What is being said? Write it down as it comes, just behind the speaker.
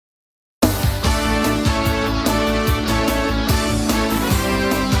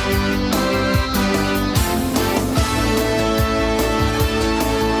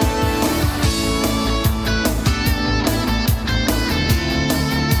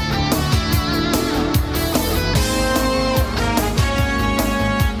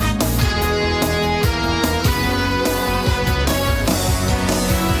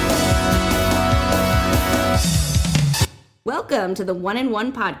Welcome to the One in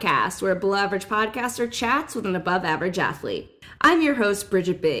One podcast, where a below average podcaster chats with an above average athlete. I'm your host,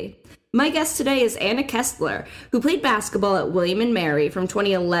 Bridget B. My guest today is Anna Kestler, who played basketball at William & Mary from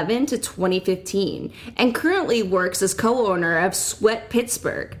 2011 to 2015, and currently works as co-owner of Sweat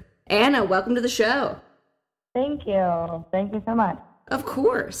Pittsburgh. Anna, welcome to the show. Thank you. Thank you so much. Of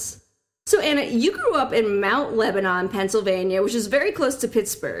course. So, Anna, you grew up in Mount Lebanon, Pennsylvania, which is very close to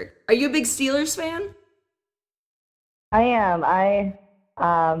Pittsburgh. Are you a big Steelers fan? I am.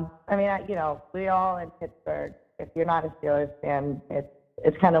 We all in Pittsburgh, if you're not a Steelers fan,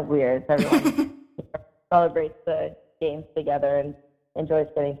 it's kind of weird. Everyone celebrates the games together and enjoys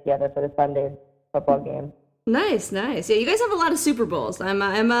getting together for the Sunday football game. Nice. Yeah, you guys have a lot of Super Bowls. I'm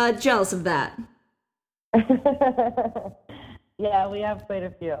jealous of that. Yeah, we have quite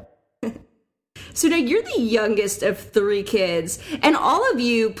a few. So now you're the youngest of three kids, and all of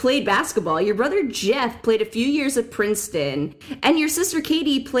you played basketball. Your brother Jeff played a few years at Princeton, and your sister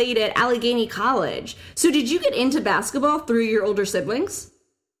Katie played at Allegheny College. So did you get into basketball through your older siblings?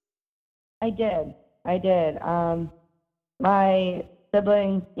 I did. My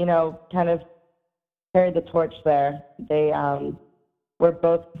siblings, kind of carried the torch there. They were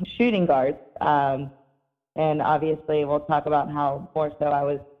both shooting guards, and obviously we'll talk about how more so I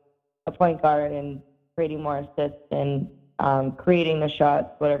was a point guard and creating more assists and creating the shots,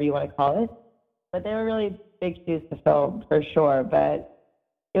 whatever you want to call it. But they were really big shoes to fill for sure. But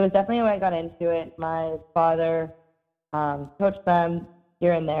it was definitely when I got into it. My father coached them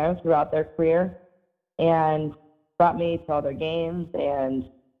here and there throughout their career and brought me to all their games. And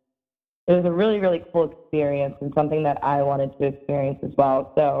it was a really, really cool experience and something that I wanted to experience as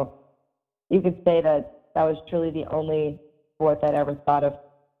well. So you could say that was truly the only sport I'd ever thought of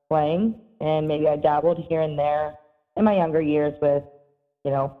playing, and maybe I dabbled here and there in my younger years with,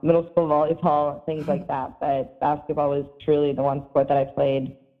 middle school volleyball, things like that. But basketball was truly the one sport that I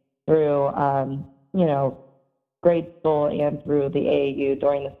played through, grade school and through the AAU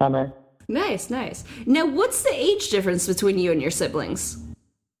during the summer. Nice. Now, what's the age difference between you and your siblings?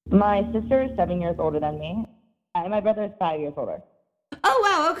 My sister is 7 years older than me, and my brother is 5 years older. Oh,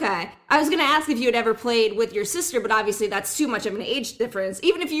 wow, okay. I was going to ask if you had ever played with your sister, but obviously that's too much of an age difference.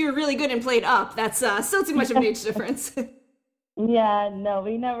 Even if you were really good and played up, that's still too much of an age difference. Yeah, no,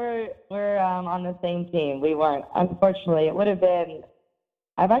 we never were on the same team. We weren't. Unfortunately, it would have been,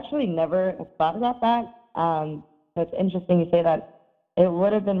 I've actually never thought about that. So it's interesting you say that. It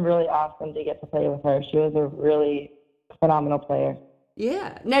would have been really awesome to get to play with her. She was a really phenomenal player.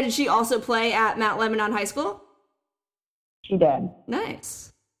 Yeah. Now, did she also play at Mount Lebanon High School? She did.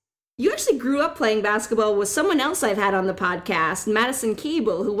 Nice. You actually grew up playing basketball with someone else I've had on the podcast, Madison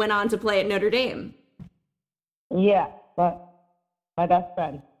Cable, who went on to play at Notre Dame. Yeah, but my best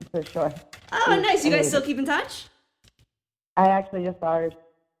friend, for sure. Oh, nice. You guys still keep in touch? I actually just saw her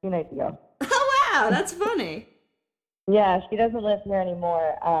 2 nights ago. Oh, wow. That's funny. Yeah, she doesn't live here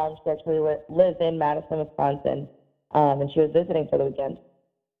anymore. She actually lives in Madison, Wisconsin, and she was visiting for the weekend.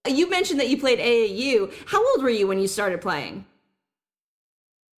 You mentioned that you played AAU. How old were you when you started playing?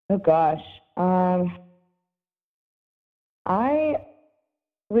 Oh, gosh. I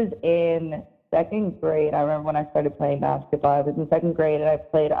was in second grade. I remember when I started playing basketball. I was in second grade, and I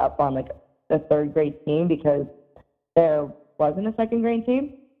played up on, the third grade team because there wasn't a second grade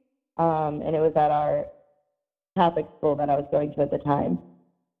team, and it was at our Catholic school that I was going to at the time.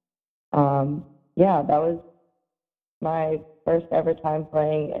 That was my first ever time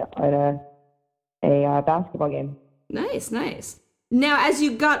playing in a basketball game. Nice. Now, as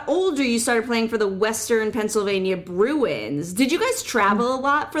you got older, you started playing for the Western Pennsylvania Bruins. Did you guys travel a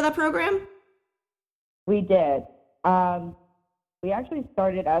lot for that program? We did. We actually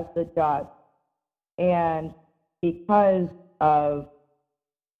started as the Ducks, and because of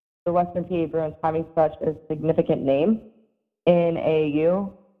the Western PA Bruins having such a significant name in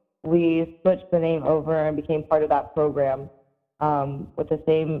AAU, we switched the name over and became part of that program with the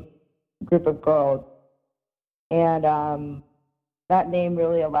same group of girls. And that name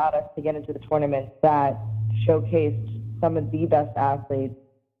really allowed us to get into the tournaments that showcased some of the best athletes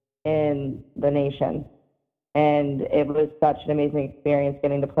in the nation. And it was such an amazing experience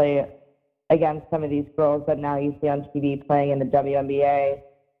getting to play against some of these girls that now you see on TV playing in the WNBA.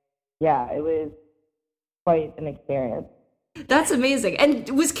 Yeah, it was quite an experience. That's amazing. And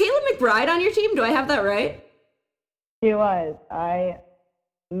was Kayla McBride on your team? Do I have that right? She was. I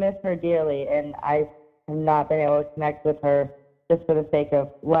miss her dearly, and I have not been able to connect with her just for the sake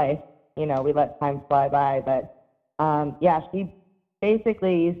of life. We let time fly by. But, she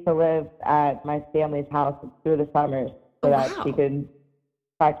basically used to live at my family's house through the summers so that she could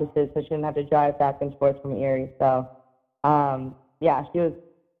practice it so she didn't have to drive back and forth from Erie. So Yeah,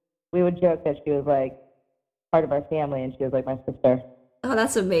 we would joke that she was like part of our family and she was like my sister. Oh,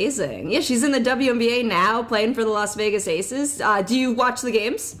 that's amazing. Yeah, she's in the WNBA now, playing for the Las Vegas Aces. Do you watch the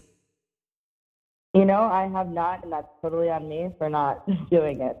games? I have not, and that's totally on me for not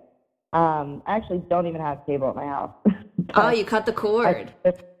doing it. I actually don't even have cable at my house. Oh, you cut the cord.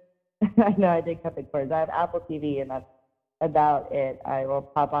 I know I did cut the cords. I have Apple TV, and that's about it. I will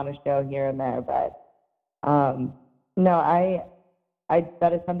pop on a show here and there, but no, I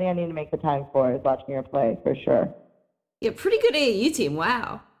that is something I need to make the time for, is watching her play for sure. Yeah, pretty good AAU team.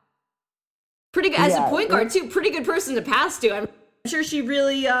 Wow. Pretty good as a point guard too. Pretty good person to pass to. I'm sure she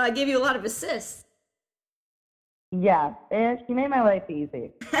really gave you a lot of assists. Yeah, and she made my life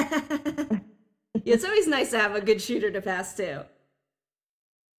easy. Yeah, it's always nice to have a good shooter to pass to.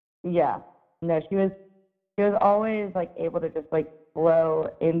 Yeah, no, she was always like able to just like flow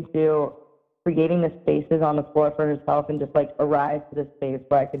into creating the spaces on the floor for herself and just like arrive to the space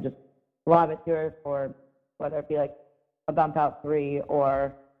where I could just lob it to her for whether it be like a bump out three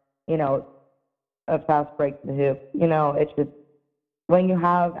or, a fast break to the hoop. It's just when you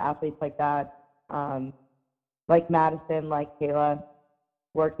have athletes like that, like Madison, like Kayla,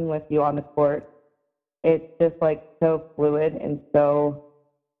 working with you on the court, it's just like so fluid and so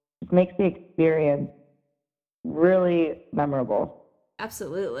just makes the experience really memorable.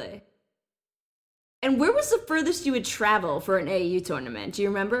 Absolutely. And where was the furthest you would travel for an AAU tournament? Do you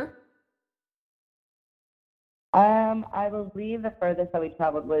remember? I believe the furthest that we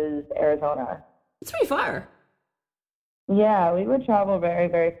traveled was Arizona. It's pretty far. Yeah, we would travel very,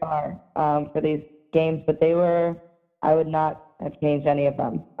 very far for these games, but I would not have changed any of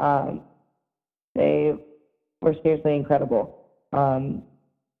them. They were seriously incredible.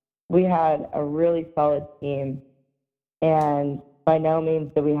 We had a really solid team, and by no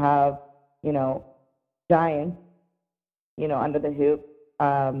means did we have, giants, under the hoop.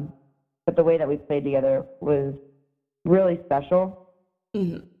 But the way that we played together was really special.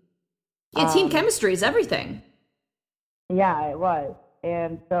 Mm-hmm. Yeah, team chemistry is everything. Yeah, it was.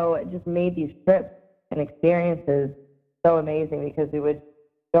 And so it just made these trips and experiences so amazing because we would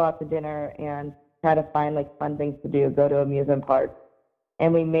go out to dinner and try to find like fun things to do, go to amusement parks.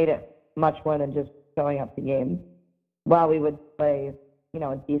 And we made it much more than just showing up to games. While we would play,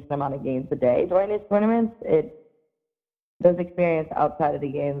 a decent amount of games a day during these tournaments, those experiences outside of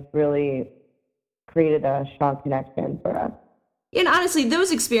the games really created a strong connection for us. And honestly,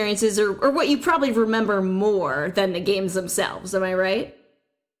 those experiences are what you probably remember more than the games themselves. Am I right?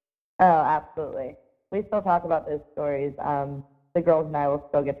 Oh, absolutely. We still talk about those stories. The girls and I will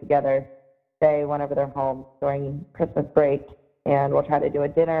still get together, say, whenever they're home during Christmas break, and we'll try to do a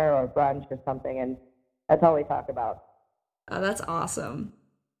dinner or brunch or something, and that's all we talk about. Oh, that's awesome.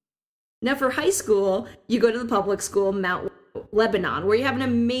 Now, for high school, you go to the public school, Mount Lebanon, where you have an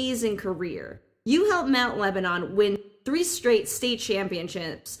amazing career. You helped Mount Lebanon win 3 straight state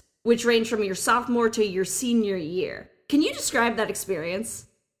championships, which range from your sophomore to your senior year. Can you describe that experience?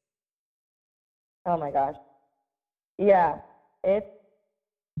 Oh my gosh. Yeah, it's,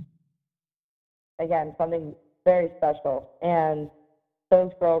 again, something very special. And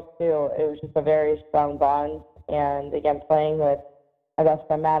those girls, too, it was just a very strong bond. And again, playing with my best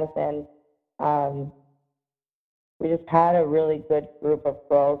friend Madison, we just had a really good group of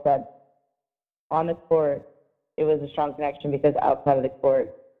girls that on the court, it was a strong connection because outside of the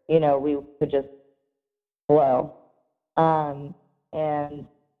court, we could just flow. And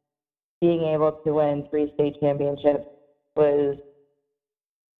being able to win 3 state championships was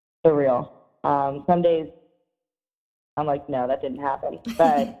surreal. Some days I'm like, no, that didn't happen.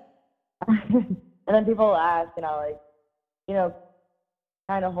 But and then people will ask,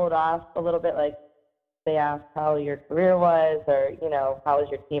 kind of hold off a little bit, like they ask how your career was or, how was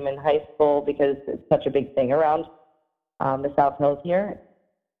your team in high school because it's such a big thing around the South Hills here.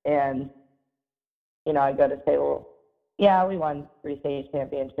 And, I go to say, well, yeah, we won 3 state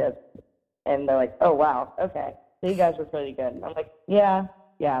championships. And they're like, oh, wow, okay. So you guys were pretty good. And I'm like, yeah,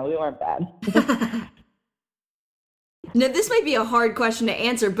 we weren't bad. Now, this might be a hard question to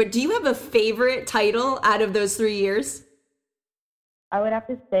answer, but do you have a favorite title out of those 3 years? I would have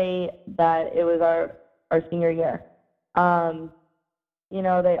to say that it was our senior year.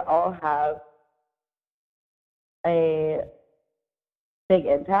 They all have a big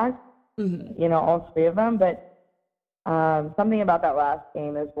impact, all 3 of them. But something about that last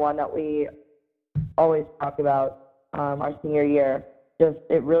game is one that we always talk about our senior year. Just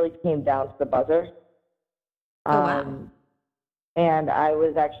it really came down to the buzzer. Wow. And I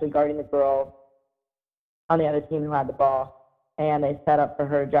was actually guarding the girl on the other team who had the ball, and they set up for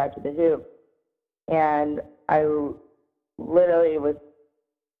her to drive to the hoop. And I literally was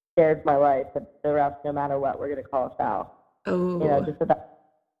scared for my life that the refs, no matter what, were going to call a foul. Oh. Just about,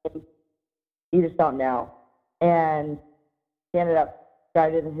 you just don't know. And he ended up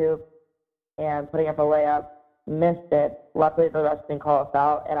driving to the hoop and putting up a layup, missed it. Luckily, the refs didn't call a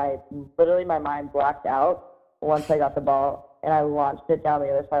foul, and my mind blacked out once I got the ball, and I launched it down the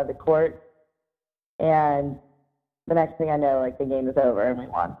other side of the court. And the next thing I know, the game was over and we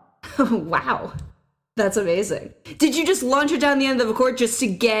won. Wow. That's amazing. Did you just launch it down the end of the court just to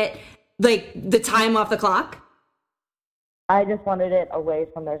get, the time off the clock? I just wanted it away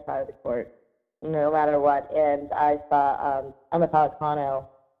from their side of the court, no matter what. And I saw Emma Palatano.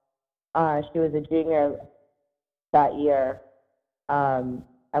 She was a junior that year.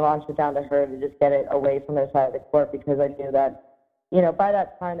 I launched it down to her to just get it away from their side of the court because I knew that, by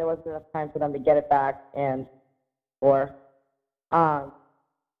that time there wasn't enough time for them to get it back and score.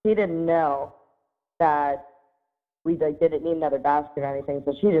 She didn't know that we didn't need another basket or anything,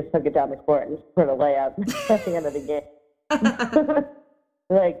 so she just took it down the court and just put a layup at the end of the game.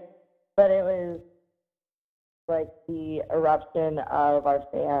 But it was the eruption of our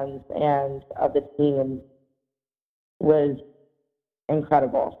fans and of the team was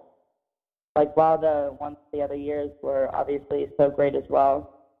incredible. While the other years were obviously so great as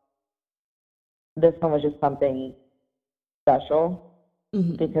well, this one was just something special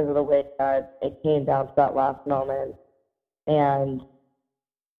because of the way that it came down to that last moment and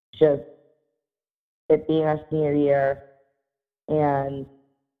just it being our senior year and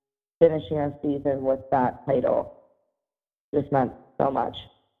finishing our season with that title just meant so much.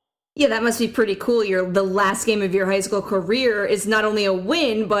 Yeah, that must be pretty cool. The last game of your high school career is not only a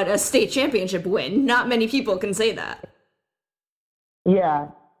win, but a state championship win. Not many people can say that. Yeah,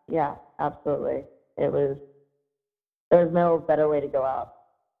 absolutely. There was no better way to go out.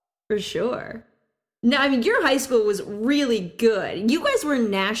 For sure. Now, your high school was really good. You guys were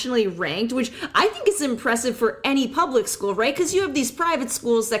nationally ranked, which I think is impressive for any public school, right? Because you have these private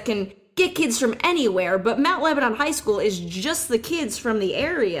schools that can get kids from anywhere, but Mount Lebanon High School is just the kids from the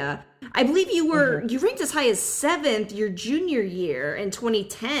area. I believe you ranked as high as 7th your junior year in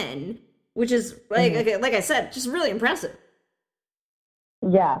 2010, which is, like I said, just really impressive.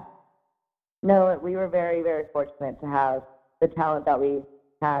 Yeah. No, we were very, very fortunate to have the talent that we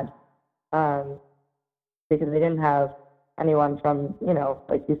had because we didn't have anyone from,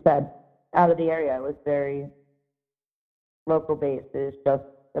 like you said, out of the area. It was very local based. It was just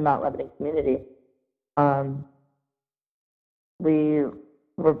the Mount Lebanon community. We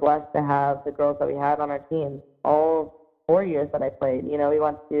were blessed to have the girls that we had on our team all 4 years that I played. We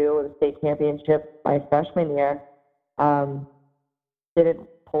went to the state championship my freshman year. Didn't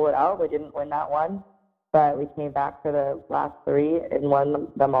pull it out. We didn't win that one, but we came back for the last 3 and won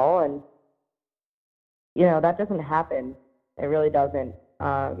them all. And, that doesn't happen. It really doesn't.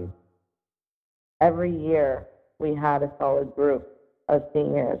 Every year we had a solid group of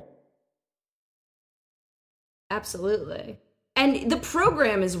seniors. Absolutely. And the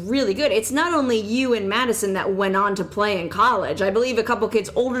program is really good. It's not only you and Madison that went on to play in college. I believe a couple kids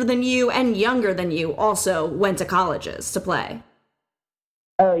older than you and younger than you also went to colleges to play.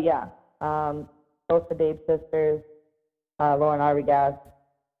 Oh, yeah. Both the Dave sisters, Lauren Arbogast,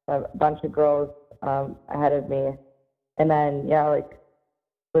 a bunch of girls ahead of me. And then,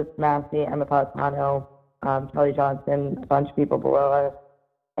 Liz Massey, Emma Palatano, Kelly Johnson, a bunch of people below us.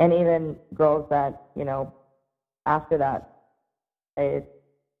 And even girls that, after that.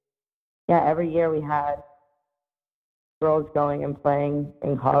 Every year we had girls going and playing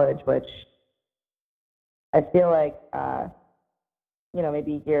in college, which I feel like,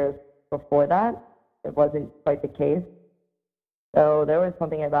 maybe years before that, it wasn't quite the case. So there was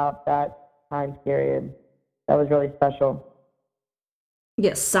something about that time period that was really special.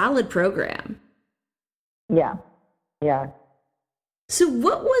 Yeah, solid program. Yeah. So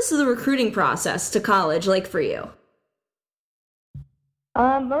what was the recruiting process to college like for you?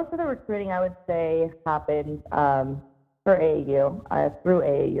 Most of the recruiting, I would say, happened for AAU, through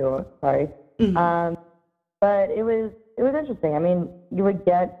AAU, sorry. Mm-hmm. But it was interesting. You would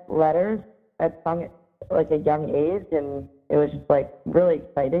get letters at a young age, and it was just really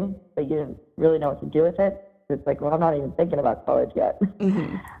exciting, but you didn't really know what to do with it. It's I'm not even thinking about college yet.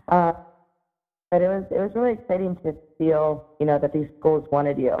 Mm-hmm. But it was really exciting to feel, that these schools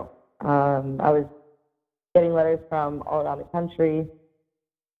wanted you. I was getting letters from all around the country,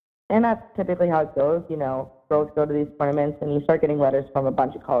 and that's typically how it goes. Girls go to these tournaments, and you start getting letters from a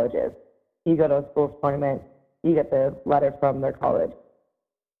bunch of colleges. You go to a school's tournament, you get the letter from their college.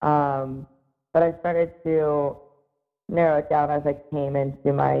 But I started to narrow it down as I came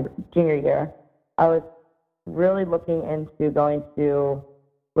into my junior year. I was really looking into going to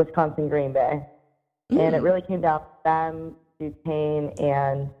Wisconsin Green Bay. And it really came down to them, Duquesne,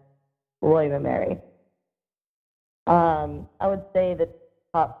 and William and Mary. I would say the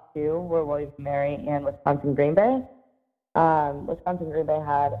top two were William and Mary and Wisconsin Green Bay. Wisconsin Green Bay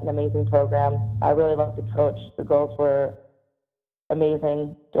had an amazing program. I really loved the coach. The girls were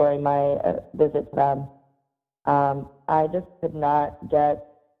amazing during my visit to them. I just could not get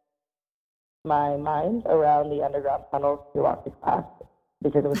my mind around the underground tunnels to walk to class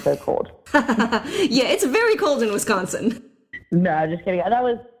because it was so cold. Yeah, it's very cold in Wisconsin. No, I'm just kidding. That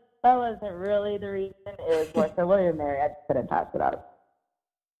wasn't really the reason. It was more so William and Mary. I just couldn't pass it up.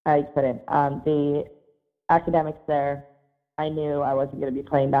 I couldn't. The academics there, I knew I wasn't going to be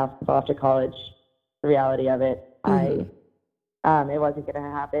playing basketball after college. The reality of it, it wasn't going to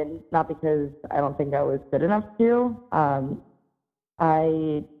happen. Not because I don't think I was good enough to.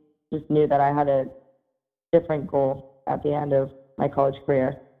 I just knew that I had a different goal at the end of my college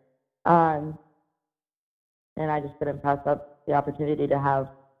career. And I just couldn't pass up the opportunity to have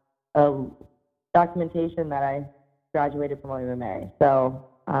a documentation that I graduated from William and Mary. So,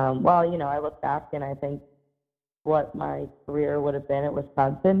 I look back and I think what my career would have been at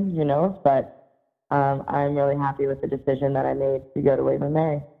Wisconsin, but I'm really happy with the decision that I made to go to William and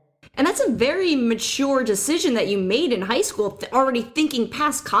Mary. And that's a very mature decision that you made in high school, already thinking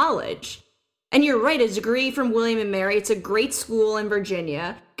past college. And you're right, a degree from William and Mary, it's a great school in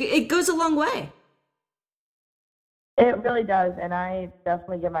Virginia. It goes a long way. It really does, and I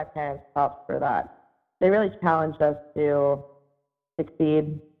definitely give my parents props for that. They really challenged us to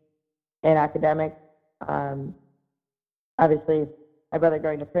succeed in academics. Obviously, my brother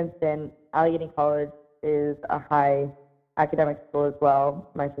going to Princeton, Allegheny College is a high academic school as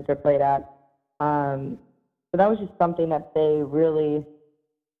well. My sister played at. So that was just something that they really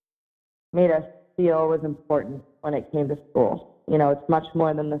made us feel was important when it came to school. It's much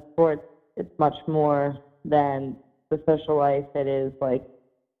more than the sports. It's much more than the social life. It is like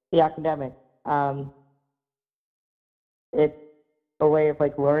the academics. It's a way of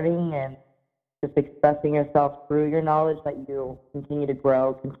learning and just expressing yourself through your knowledge that you continue to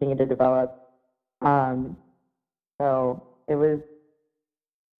grow, continue to develop. So it was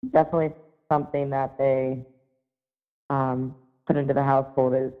definitely something that they put into the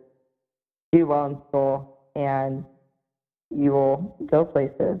household is do well in school and you will go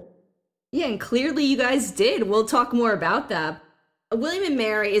places. Yeah, and clearly you guys did. We'll talk more about that. William and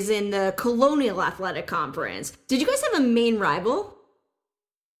Mary is in the Colonial Athletic Conference. Did you guys have a main rival?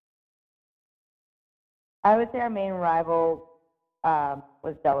 I would say our main rival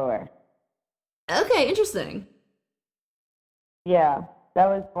was Delaware. Okay, interesting. Yeah, that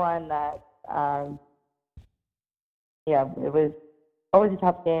was one that, it was always a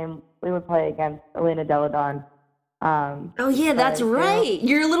tough game. We would play against Elena Deladon. Oh, yeah, that's right.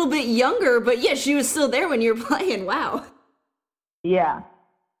 You're a little bit younger, but yeah, she was still there when you were playing. Wow. Yeah.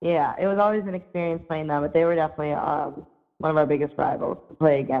 It was always an experience playing them, but they were definitely one of our biggest rivals to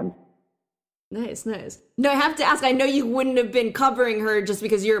play against. Nice. No, I have to ask, I know you wouldn't have been covering her just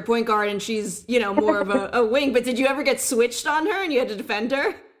because you're a point guard and she's, more of a wing, but did you ever get switched on her and you had to defend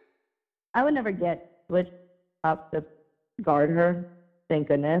her? I would never get switched up to guard her, thank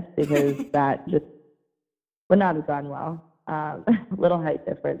goodness, because that just would not have gone well. Little height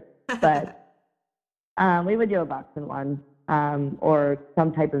difference. But we would do a box and one or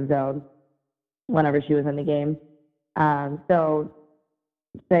some type of zone whenever she was in the game. So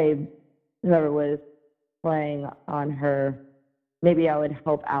say whoever was playing on her, maybe I would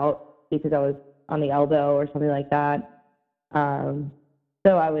help out because I was on the elbow or something like that.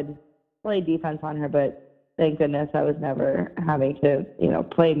 So I would play defense on her, but thank goodness I was never having to,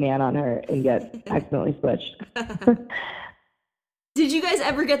 play man on her and get accidentally switched. Did you guys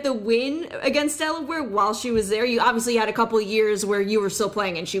ever get the win against Delaware while she was there? You obviously had a couple of years where you were still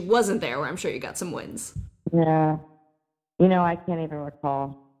playing and she wasn't there, where I'm sure you got some wins. Yeah. I can't even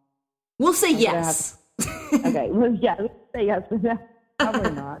recall. We'll say yes. Okay. Well, yeah, we'll say yes.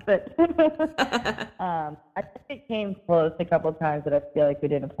 Probably not. But I think it came close a couple of times, but I feel like we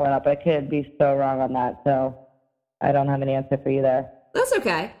didn't pull it up. I could be so wrong on that, so I don't have an answer for you there. That's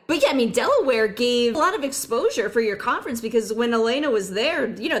okay. But yeah, Delaware gave a lot of exposure for your conference because when Elena was there,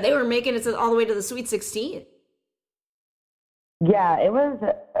 they were making it all the way to the Sweet 16. Yeah, it was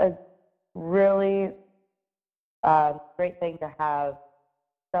a really great thing to have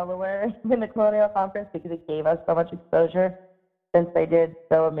Delaware in the Colonial Conference because it gave us so much exposure since they did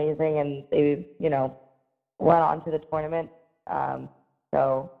so amazing and they, went on to the tournament.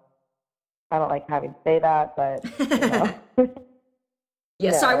 So I don't like having to say that, but,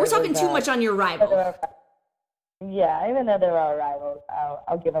 Yeah, sorry, we're talking too much on your rival. Yeah, even though they were our rivals,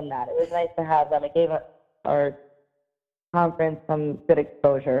 I'll give them that. It was nice to have them. It gave our conference some good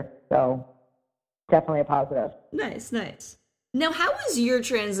exposure, so definitely a positive. Nice, nice. Now, how was your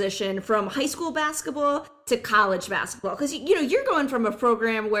transition from high school basketball to college basketball? Because you're going from a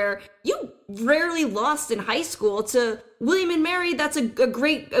program where you rarely lost in high school to William and Mary. That's a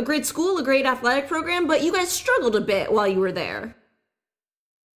great school, a great athletic program, but you guys struggled a bit while you were there.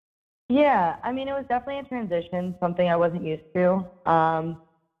 Yeah, I mean, it was definitely a transition, something I wasn't used to.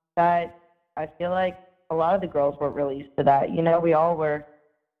 That I feel like a lot of the girls weren't really used to that. We all were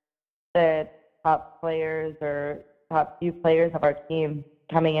the top players or top few players of our team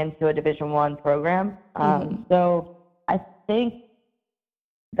coming into a Division I program. So I think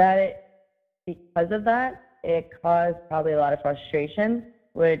that because of that, it caused probably a lot of frustration,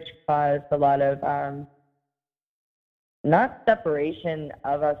 which caused a lot of not separation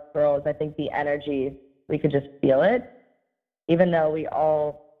of us girls. I think the energy, we could just feel it, even though we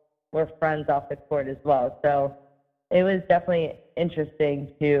all were friends off the court as well. So it was definitely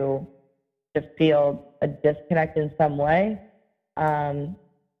interesting to feel a disconnect in some way.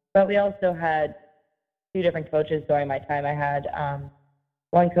 But we also had two different coaches during my time. I had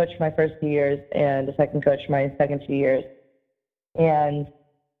one coach for my first 2 years and a second coach for my second 2 years. And,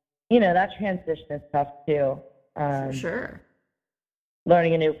 that transition is tough too. For sure.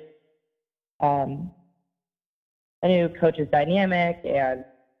 Learning a new coach's dynamic and,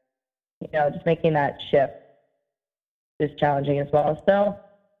 just making that shift is challenging as well. So,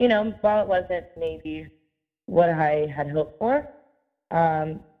 while it wasn't maybe what I had hoped for,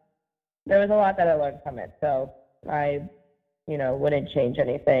 there was a lot that I learned from it. So I, wouldn't change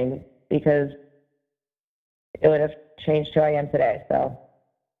anything because it would have changed who I am today. So.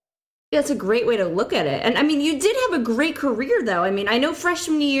 Yeah, that's a great way to look at it. And I mean, you did have a great career, though. I mean, I know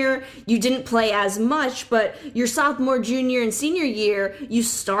freshman year you didn't play as much, but your sophomore, junior, and senior year, you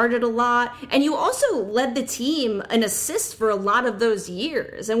started a lot. And you also led the team in assists for a lot of those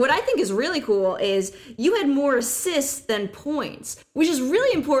years. And what I think is really cool is you had more assists than points, which is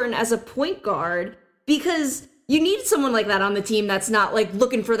really important as a point guard because you need someone like that on the team that's not like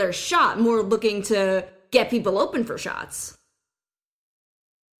looking for their shot, more looking to get people open for shots.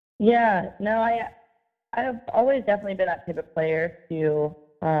 Yeah, no, I've always definitely been that type of player to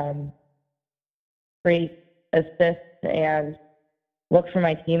create assists and look for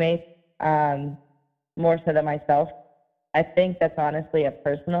my teammates more so than myself. I think that's honestly a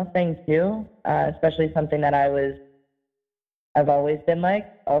personal thing too, especially something that I've always been like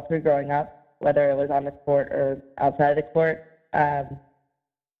all through growing up, whether it was on the court or outside of the court.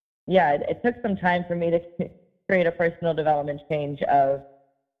 It took some time for me to create a personal development change of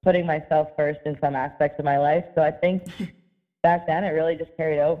putting myself first in some aspects of my life. So I think back then it really just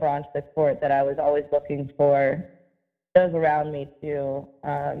carried over onto the court that I was always looking for those around me to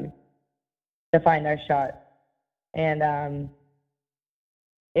find their shot. And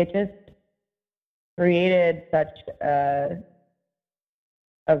it just created such a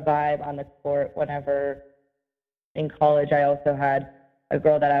vibe on the court. Whenever in college I also had a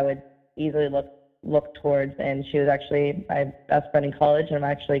girl that I would easily look towards, and she was actually my best friend in college, and I'm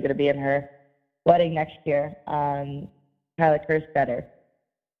actually going to be in her wedding next year. Kyla Kerstetter.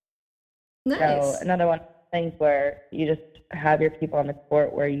 Nice. So another one of the things where you just have your people on the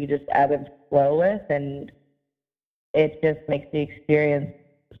court where you just ebb and flow with, and it just makes the experience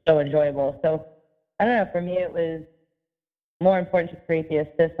so enjoyable. So I don't know, for me it was more important to create the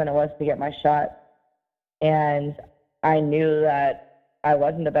assist than it was to get my shot. And I knew that I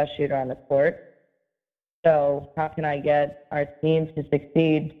wasn't the best shooter on the court. So how can I get our team to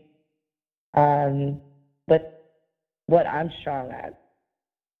succeed with what I'm strong at?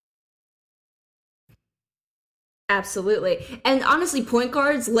 Absolutely. And honestly, point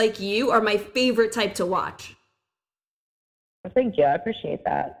guards like you are my favorite type to watch. Well, thank you. I appreciate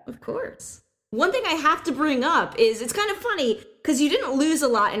that. Of course. One thing I have to bring up is it's kind of funny because you didn't lose a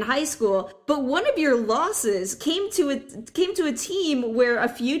lot in high school, but one of your losses came to a team where a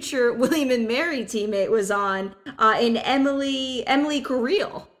future William and Mary teammate was on in Emily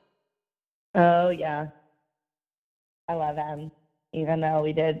Carril. Oh, yeah. I love them, even though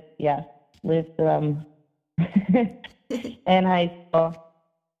we did, lose to them in high school.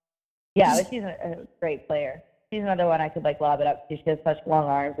 Yeah, but she's a great player. She's another one I could, lob it up to. She has such long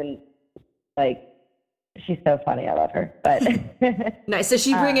arms, and, she's so funny. I love her. But nice. Does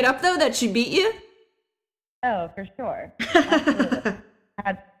she bring it up, though, that she beat you? Oh, for sure. Absolutely.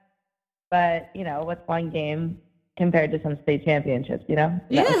 But, what's one game compared to some state championships, Yeah,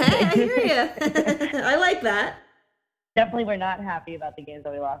 I hear you. I like that. Definitely we're not happy about the games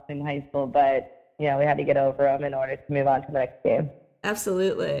that we lost in high school, but, we had to get over them in order to move on to the next game.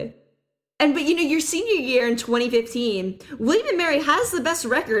 Absolutely. But your senior year in 2015, William and Mary has the best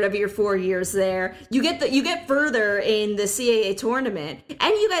record of your 4 years there. You get further in the CAA tournament, and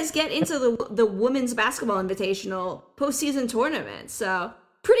you guys get into the women's basketball invitational postseason tournament. So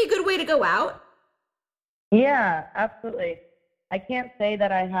pretty good way to go out. Yeah, absolutely. I can't say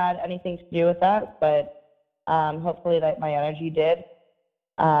that I had anything to do with that, but hopefully that my energy did.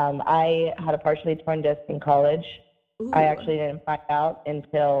 I had a partially torn disc in college. Ooh. I actually didn't find out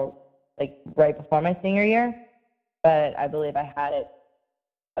until right before my senior year, but I believe I had it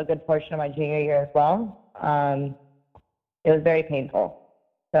a good portion of my junior year as well. It was very painful.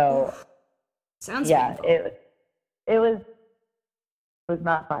 So sounds painful. It was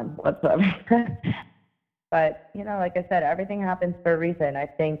not fun whatsoever. But like I said, everything happens for a reason. I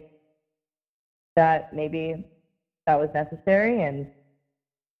think that maybe that was necessary, and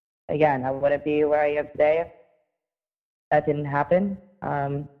again, I wouldn't be where I am today if that didn't happen.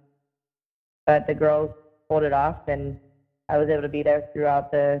 But the girls pulled it off, and I was able to be there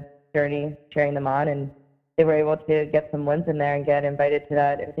throughout the journey, cheering them on, and they were able to get some wins in there and get invited to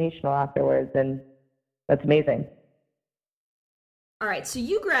that invitational afterwards, and that's amazing. All right, so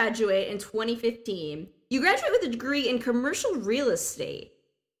you graduate in 2015. You graduate with a degree in commercial real estate.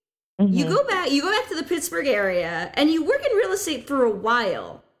 Mm-hmm. You go back to the Pittsburgh area, and you work in real estate for a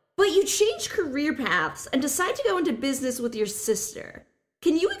while, but you change career paths and decide to go into business with your sister.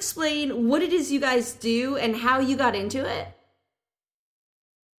 Can you explain what it is you guys do and how you got into it?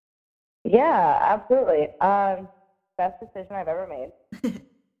 Yeah, absolutely. Best decision I've ever made,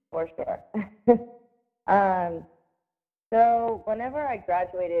 for sure. So whenever I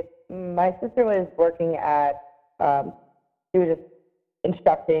graduated, my sister was working at, she was just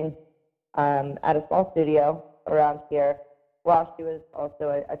instructing at a small studio around here while she was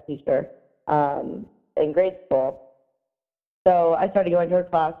also a teacher in grade school. So I started going to her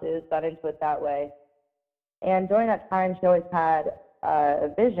classes, got into it that way. And during that time, she always had a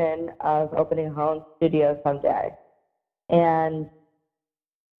vision of opening her own studio someday. And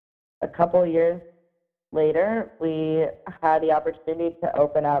a couple of years later, we had the opportunity to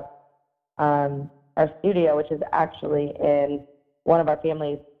open up our studio, which is actually in one of our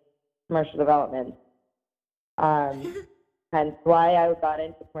family's commercial developments. Hence why I got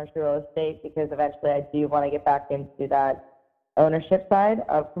into commercial real estate, because eventually I do want to get back into that ownership side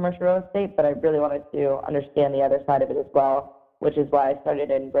of commercial real estate, but I really wanted to understand the other side of it as well, which is why I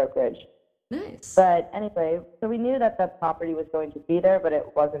started in brokerage. Nice. But anyway, so we knew that the property was going to be there, but it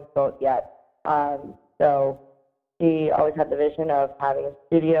wasn't built yet. So she always had the vision of having a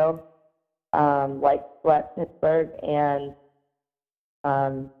studio like Sweat Pittsburgh, and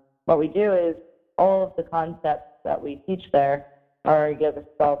what we do is all of the concepts that we teach there are yoga,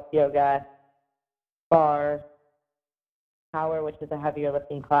 self-yoga, bar, power, which is a heavier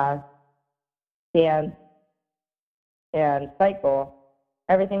lifting class, dance, and cycle.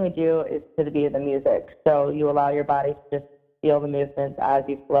 Everything we do is to the beat of the music. So you allow your body to just feel the movements as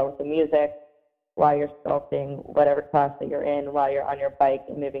you flow with the music while you're sculpting whatever class that you're in, while you're on your bike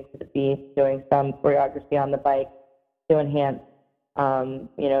and moving to the beat, doing some choreography on the bike to enhance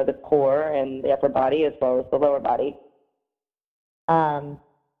the core and the upper body as well as the lower body.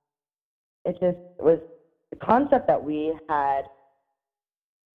 It just was the concept that we had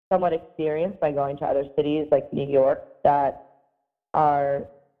somewhat experienced by going to other cities like New York that are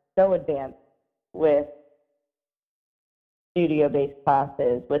so advanced with studio-based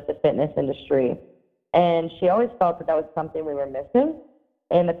classes, with the fitness industry. And she always felt that was something we were missing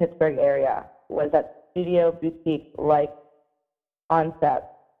in the Pittsburgh area, was that studio boutique-like concept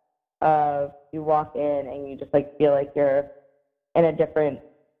of you walk in and you just feel like you're in a different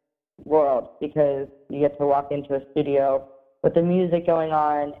world, because you get to walk into a studio with the music going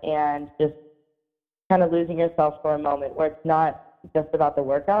on and just kind of losing yourself for a moment, where it's not just about the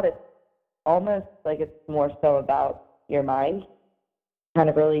workout. It's almost like it's more so about your mind, kind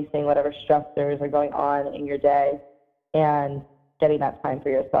of releasing whatever stressors are going on in your day and getting that time for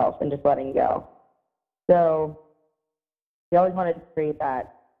yourself and just letting go. So she always wanted to create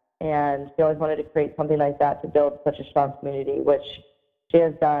that, and she always wanted to create something like that to build such a strong community, which she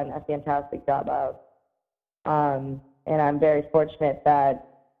has done a fantastic job of. And I'm very fortunate that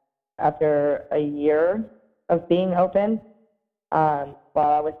after a year of being open, while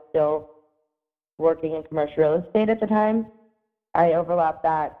I was still working in commercial real estate at the time, I overlapped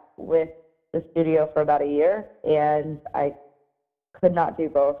that with the studio for about a year, and I could not do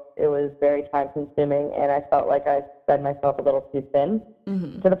both. It was very time consuming, and I felt like I spread myself a little too thin,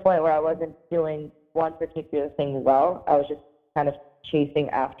 to the point where I wasn't doing one particular thing well. I was just kind of chasing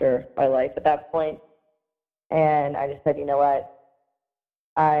after my life at that point. And I just said, you know what?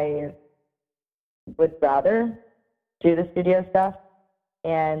 I would rather do the studio stuff.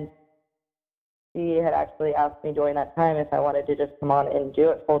 And she had actually asked me during that time if I wanted to just come on and do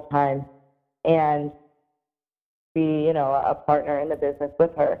it full time and be, a partner in the business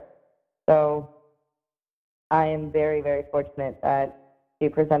with her. So I am very, very fortunate that she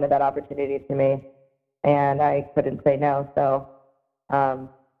presented that opportunity to me, and I couldn't say no. So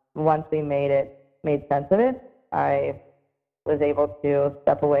once we made sense of it, I was able to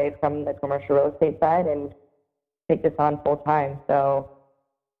step away from the commercial real estate side and take this on full time. So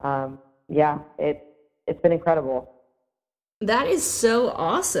it's been incredible. That is so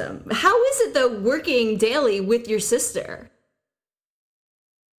awesome. How is it, though, working daily with your sister?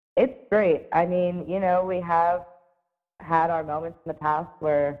 It's great. I mean, we have had our moments in the past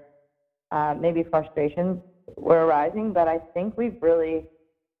where maybe frustrations were arising, but I think we've really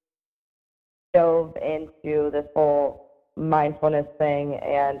dove into this whole mindfulness thing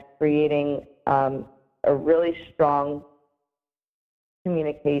and creating a really strong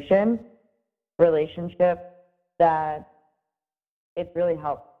communication relationship that it's really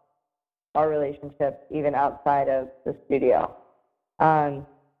helped our relationship even outside of the studio.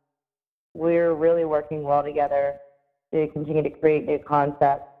 We're really working well together to continue to create new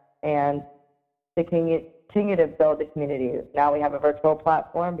concepts and to continue to build the community. Now we have a virtual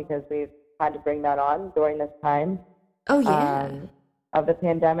platform because we've had to bring that on during this time of the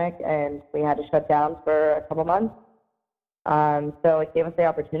pandemic, and we had to shut down for a couple months. So it gave us the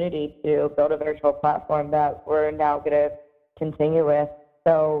opportunity to build a virtual platform that we're now going to continue with.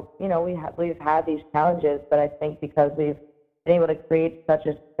 So, we've had these challenges, but I think because we've been able to create such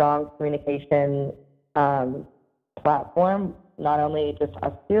a strong communication platform, not only just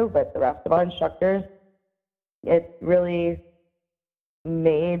us two, but the rest of our instructors, it's really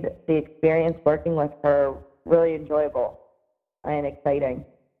made the experience working with her really enjoyable and exciting.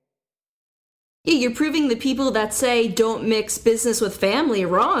 Yeah, you're proving the people that say don't mix business with family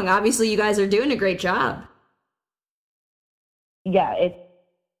wrong. Obviously, you guys are doing a great job. Yeah, it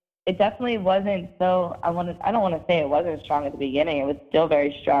definitely wasn't so. I don't want to say it wasn't strong at the beginning. It was still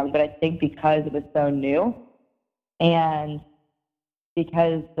very strong, but I think because it was so new, and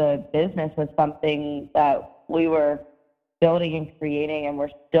because the business was something that we were building and creating, and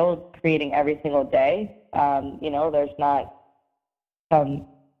we're still creating every single day. There's not some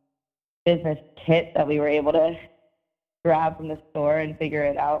business kit that we were able to grab from the store and figure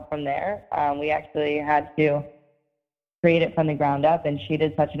it out from there. We actually had to create it from the ground up, and she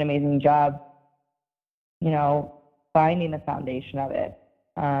did such an amazing job, finding the foundation of it.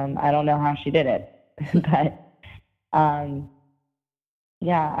 I don't know how she did it, but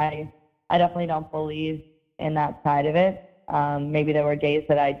I definitely don't believe in that side of it. Maybe there were days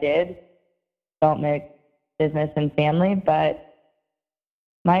that I don't mix business and family, but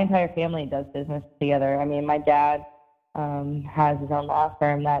my entire family does business together. I mean, my dad has his own law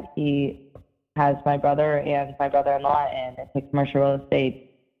firm that he has my brother and my brother-in-law, and it's a commercial real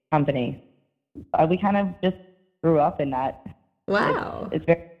estate company. We kind of just grew up in that. Wow. It's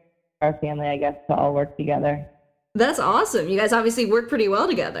very our family, I guess, to all work together. That's awesome. You guys obviously work pretty well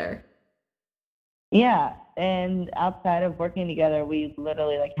together. Yeah, and outside of working together, we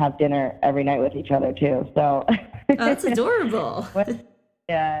literally have dinner every night with each other too. So that's adorable.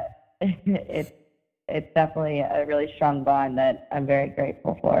 Yeah, it's definitely a really strong bond that I'm very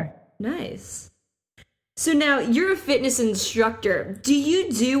grateful for. Nice. So now you're a fitness instructor. Do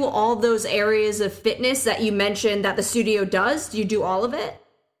you do all those areas of fitness that you mentioned that the studio does? Do you do all of it?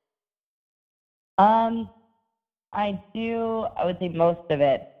 I do, I would say most of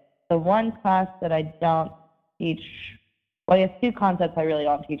it. The one class that I don't teach, well, I guess two concepts I really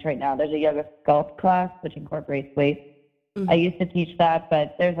don't teach right now. There's a yoga sculpt class, which incorporates weights. Mm-hmm. I used to teach that,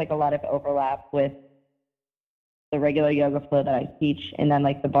 but there's a lot of overlap with the regular yoga flow that I teach and then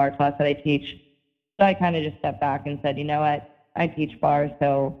the bar class that I teach. So I kind of just stepped back and said, you know what, I teach bar,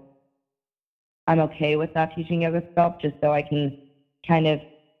 so I'm okay with not teaching yoga sculpt just so I can kind of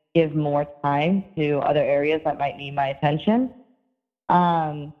give more time to other areas that might need my attention.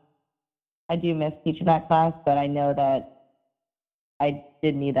 I do miss teaching that class, but I know that I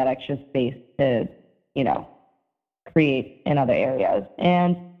did need that extra space to, create in other areas.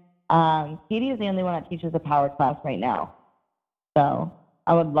 And Katie is the only one that teaches a power class right now. So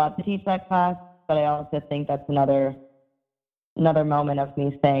I would love to teach that class, but I also think that's another moment of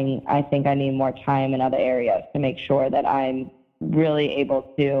me saying I think I need more time in other areas to make sure that I'm really able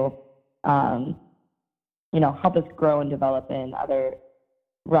to, help us grow and develop in other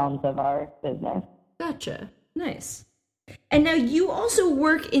realms of our business. Gotcha. Nice. And now you also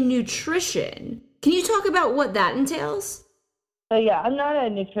work in nutrition. Can you talk about what that entails? So yeah, I'm not a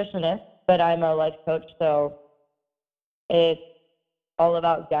nutritionist, but I'm a life coach. So it's all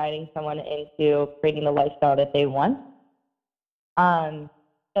about guiding someone into creating the lifestyle that they want.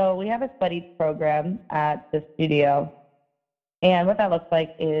 So we have a study program at the studio. And what that looks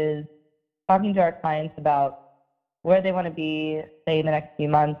like is talking to our clients about where they want to be, say, in the next few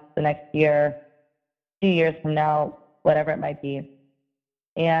months, the next year, 2 years from now, whatever it might be.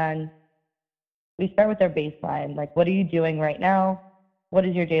 And we start with their baseline. Like, what are you doing right now? What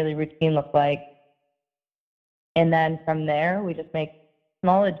does your daily routine look like? And then from there, we just make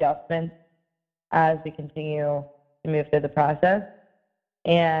small adjustments as we continue to move through the process.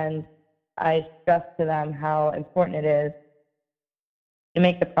 And I stress to them how important it is to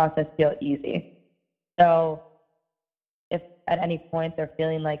make the process feel easy. So if at any point they're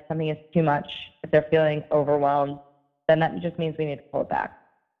feeling like something is too much, if they're feeling overwhelmed, then that just means we need to pull it back.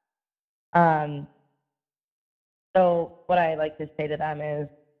 So what I like to say to them is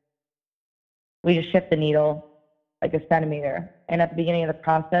we just shift the needle like a centimeter. And at the beginning of the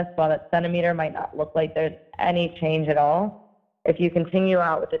process, while that centimeter might not look like there's any change at all, if you continue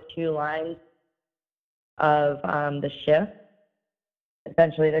out with the 2 lines of the shift,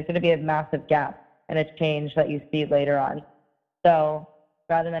 essentially there's going to be a massive gap and a change that you see later on. So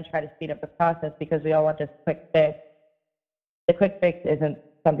rather than try to speed up the process because we all want this quick fix, the quick fix isn't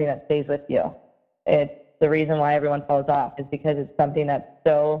something that stays with you. It's the reason why everyone falls off is because it's something that's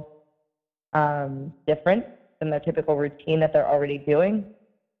so different than their typical routine that they're already doing,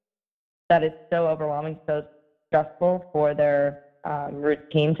 that it's so overwhelming, so stressful for their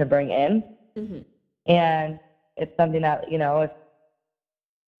routine to bring in. Mm-hmm. And it's something that, if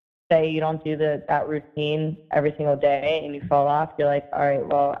say you don't do that routine every single day and you fall off, you're like, all right,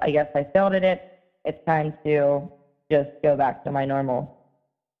 well, I guess I failed at it. It's time to just go back to my normal.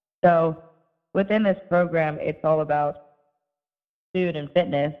 So within this program, it's all about food and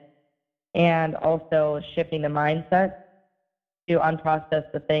fitness, and also shifting the mindset to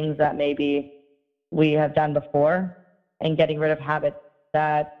unprocess the things that maybe we have done before and getting rid of habits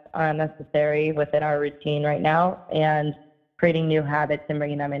that are unnecessary within our routine right now and creating new habits and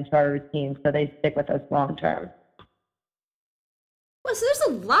bringing them into our routine so they stick with us long term. Well, so there's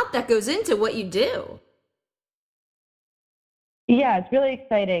a lot that goes into what you do. Yeah, it's really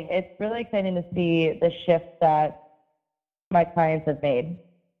exciting. It's really exciting to see the shift that my clients have made.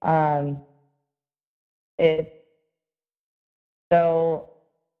 It's so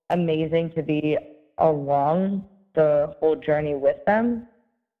amazing to be along the whole journey with them,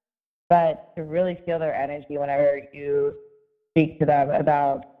 but to really feel their energy whenever you speak to them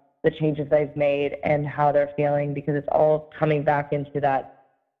about the changes they've made and how they're feeling, because it's all coming back into that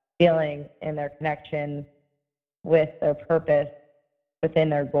feeling and their connection with their purpose within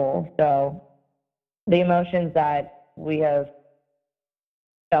their goal. So the emotions that we have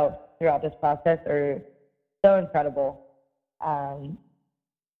felt throughout this process are so incredible. I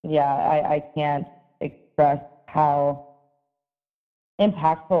can't express how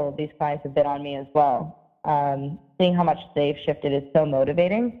impactful these clients have been on me as well. Seeing how much they've shifted is so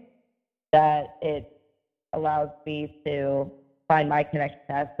motivating that it allows me to find my connection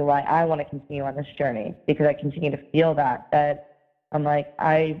as to why I want to continue on this journey, because I continue to feel that I'm like,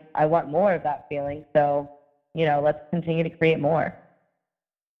 I want more of that feeling. So, let's continue to create more.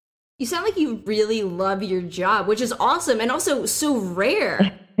 You sound like you really love your job, which is awesome and also so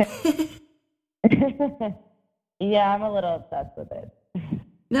rare. Yeah, I'm a little obsessed with it.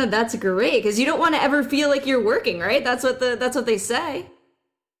 No, that's great, because you don't want to ever feel like you're working, right? That's what they say.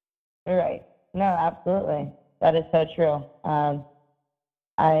 Right. No, absolutely. That is so true.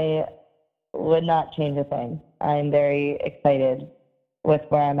 I would not change a thing. I'm very excited with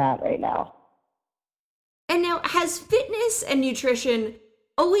where I'm at right now. And now, has fitness and nutrition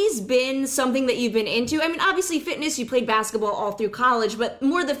always been something that you've been into? I mean, obviously fitness, you played basketball all through college, but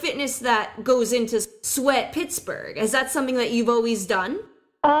more the fitness that goes into Sweat Pittsburgh. Is that something that you've always done?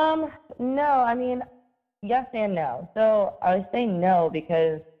 No, I mean, yes and no. So I would say no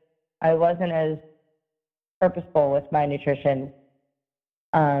because I wasn't as purposeful with my nutrition.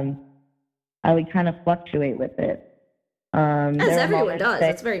 I would kind of fluctuate with it. As everyone does.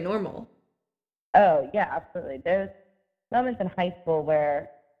 That's very normal. Oh, yeah, absolutely. There's moments in high school where,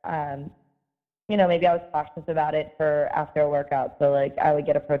 maybe I was cautious about it for after a workout. So, like, I would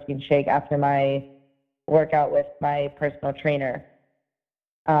get a protein shake after my workout with my personal trainer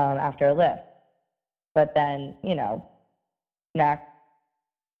after a lift. But then, snacks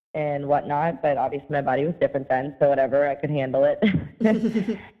and whatnot. But obviously my body was different then, so whatever, I could handle it.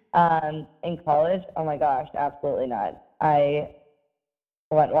 In college, oh my gosh, absolutely not. I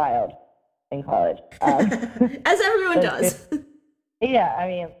went wild in college. As everyone does. Yeah, I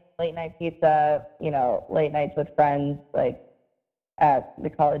mean, late night pizza, late nights with friends, like at the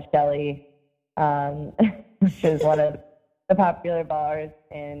college deli, which is one of the popular bars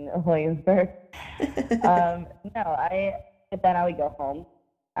in Williamsburg. But then I would go home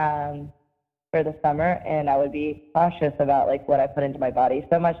for the summer, and I would be cautious about like what I put into my body,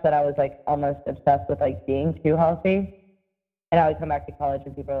 so much that I was like almost obsessed with like being too healthy. And I would come back to college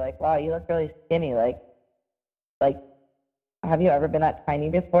and people are like, wow, you look really skinny. Like, have you ever been that tiny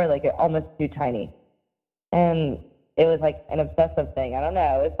before? Like, you're almost too tiny. And it was like an obsessive thing. I don't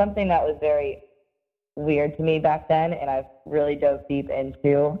know. It was something that was very weird to me back then. And I've really dove deep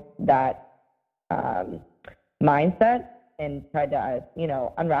into that mindset and tried to,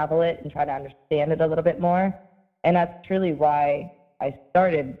 unravel it and try to understand it a little bit more. And that's truly why I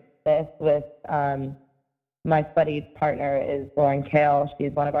started this with my study partner is Lauren Kale.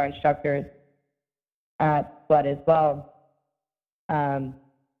 She's one of our instructors at SWET as well.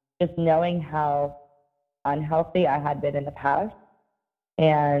 Just knowing how unhealthy I had been in the past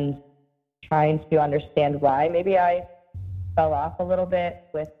and trying to understand why. Maybe I fell off a little bit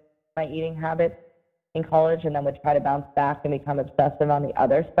with my eating habits in college and then would try to bounce back and become obsessive on the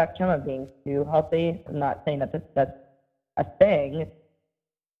other spectrum of being too healthy. I'm not saying that that's a thing.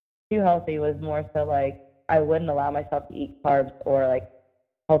 Too healthy was more so like I wouldn't allow myself to eat carbs or like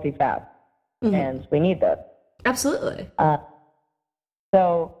healthy fats. Mm-hmm. And we need this. Absolutely.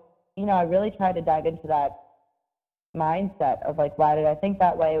 So, I really tried to dive into that mindset of like, why did I think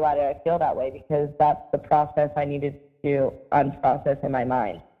that way? Why did I feel that way? Because that's the process I needed to unprocess in my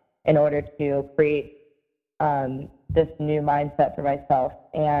mind in order to create this new mindset for myself.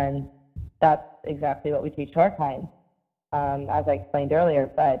 And that's exactly what we teach to our clients, as I explained earlier.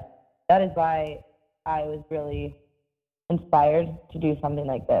 But that is why I was really inspired to do something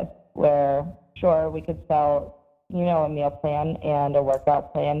like this, where sure, we could sell, a meal plan and a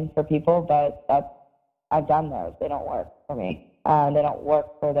workout plan for people, but I've done those. They don't work for me. They don't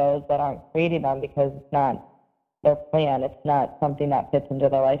work for those that aren't creating them because it's not their plan. It's not something that fits into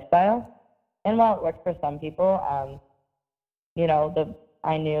their lifestyle. And while it works for some people, I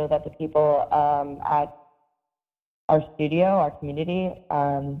knew that the people at our studio, our community,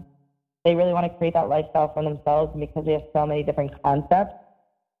 they really want to create that lifestyle for themselves. And because we have so many different concepts,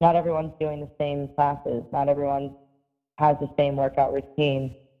 not everyone's doing the same classes. Not everyone has the same workout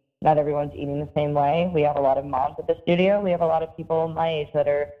routine. Not everyone's eating the same way. We have a lot of moms at the studio. We have a lot of people my age that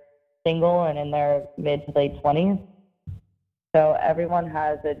are single and in their mid to late 20s. So everyone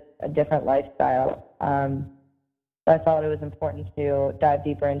has a different lifestyle. So I thought it was important to dive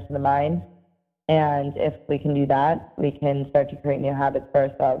deeper into the mind. And if we can do that, we can start to create new habits for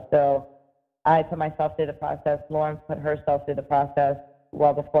ourselves. So I put myself through the process. Lauren put herself through the process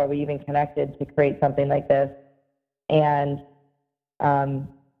well before we even connected to create something like this. And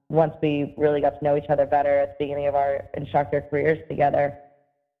once we really got to know each other better at the beginning of our instructor careers together,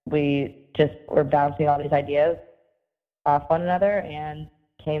 we just were bouncing all these ideas off one another and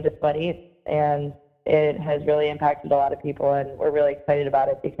came to Sweat Eats. And it has really impacted a lot of people, and we're really excited about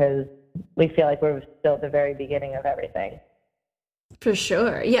it because we feel like we're still at the very beginning of everything. For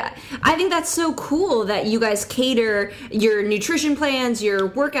sure. Yeah. I think that's so cool that you guys cater your nutrition plans, your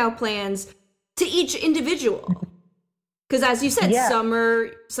workout plans to each individual. Because as you said, some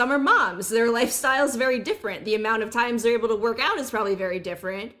are moms. Their lifestyle is very different. The amount of times they're able to work out is probably very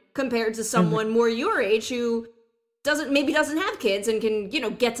different compared to someone more your age who doesn't have kids and can,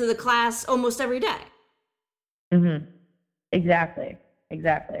 get to the class almost every day. Mm-hmm. Exactly.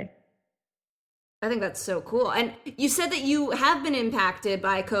 I think that's so cool. And you said that you have been impacted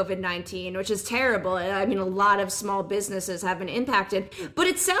by COVID-19, which is terrible. I mean, a lot of small businesses have been impacted, but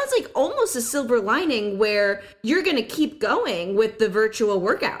it sounds like almost a silver lining where you're going to keep going with the virtual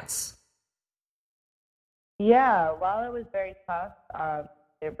workouts. Yeah, while it was very tough,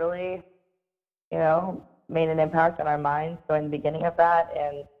 it really, made an impact on our minds during the beginning of that,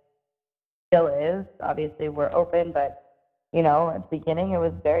 and still is. Obviously, we're open, but, at the beginning it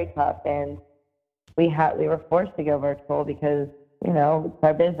was very tough, and we were forced to go virtual because, it's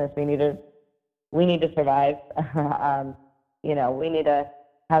our business. We need to survive. We need to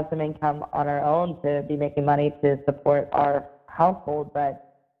have some income on our own to be making money to support our household.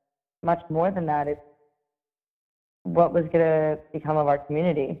 But much more than that, it's what was going to become of our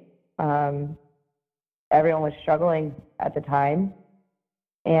community. Everyone was struggling at the time,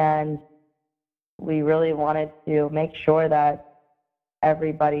 and we really wanted to make sure that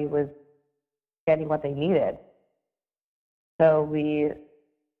everybody was getting what they needed. So we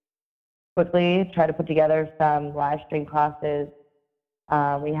quickly tried to put together some live stream classes.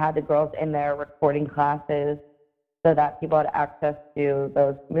 We had the girls in there recording classes so that people had access to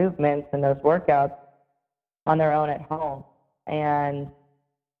those movements and those workouts on their own at home. And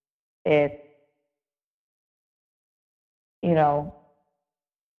it's,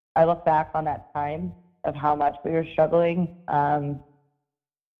 I look back on that time of how much we were struggling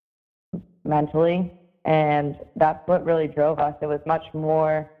mentally, and that's what really drove us. It was much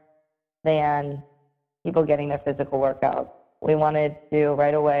more than people getting their physical workouts. We wanted to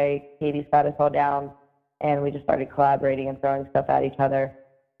right away. Katie sat us all down, and we just started collaborating and throwing stuff at each other.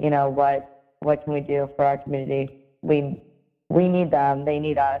 What can we do for our community? We need them. They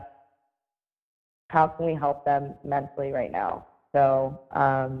need us. How can we help them mentally right now? So,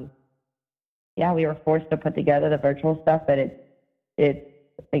 we were forced to put together the virtual stuff, but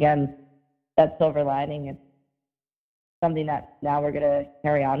it again, that silver lining, it's something that now we're going to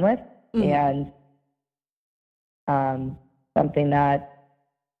carry on with, and something that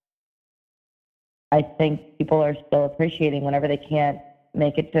I think people are still appreciating whenever they can't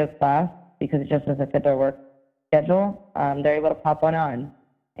make it to a class because it just doesn't fit their work schedule. They're able to pop one on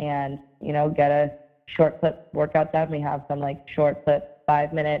and, get a short clip workout done. We have some short clip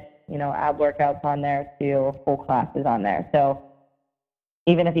 5-minute, ab workouts on there to full classes on there. So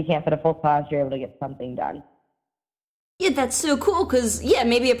even if you can't fit a full class, you're able to get something done. Yeah, that's so cool because,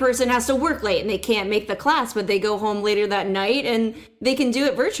 maybe a person has to work late and they can't make the class, but they go home later that night and they can do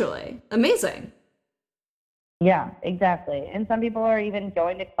it virtually. Amazing. Yeah, exactly. And some people are even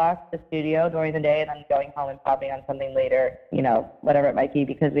going to class at the studio during the day and then going home and popping on something later, whatever it might be,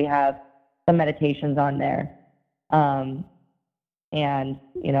 because we have some meditations on there. And,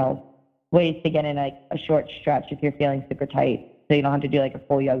 ways to get in a short stretch if you're feeling super tight. So you don't have to do a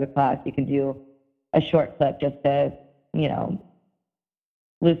full yoga class. You can do a short clip just to,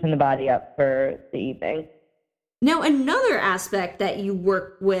 loosen the body up for the evening. Now, another aspect that you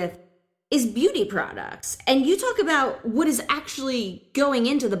work with is beauty products. And you talk about what is actually going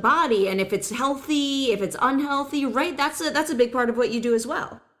into the body and if it's healthy, if it's unhealthy, right? That's a big part of what you do as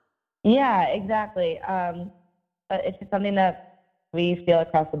well. Yeah, exactly. It's just something that we feel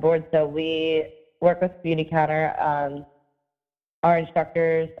across the board. So we work with Beauty Counter. Our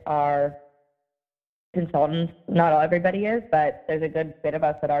instructors are consultants. Not everybody is, but there's a good bit of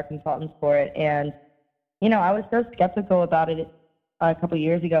us that are consultants for it. And, I was so skeptical about it a couple of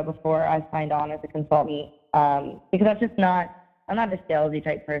years ago before I signed on as a consultant because I'm not a salesy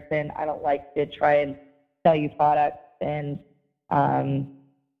type person. I don't like to try and sell you products and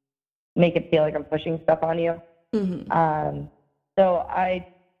make it feel like I'm pushing stuff on you. Mm-hmm. So I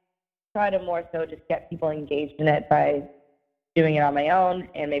try to more so just get people engaged in it by doing it on my own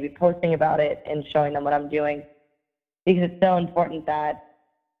and maybe posting about it and showing them what I'm doing, because it's so important that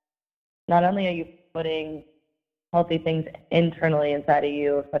not only are you putting healthy things internally inside of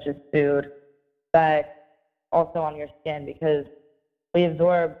you, such as food, but also on your skin, because we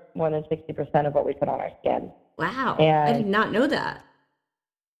absorb more than 60% of what we put on our skin. Wow, I did not know that.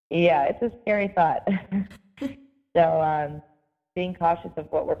 Yeah, it's a scary thought. So being cautious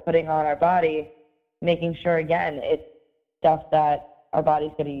of what we're putting on our body, making sure, again, it's stuff that our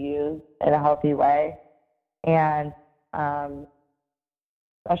body's going to use in a healthy way. And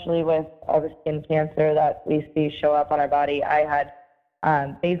especially with all the skin cancer that we see show up on our body, I had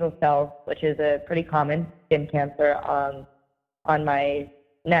basal cells, which is a pretty common skin cancer on my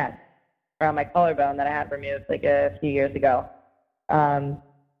neck, around my collarbone, that I had removed a few years ago. And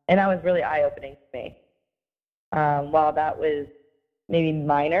that was really eye-opening to me. While that was maybe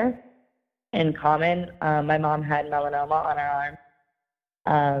minor and common, my mom had melanoma on her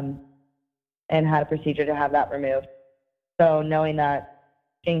arm and had a procedure to have that removed. So knowing that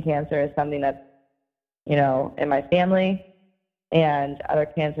skin cancer is something that's, in my family and other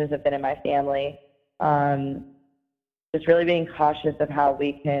cancers have been in my family, just really being cautious of how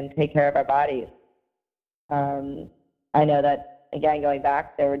we can take care of our bodies. I know that, again, going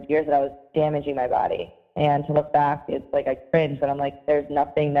back, there were years that I was damaging my body. And to look back, it's I cringe, but I'm there's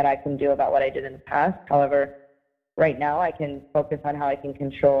nothing that I can do about what I did in the past. However, right now I can focus on how I can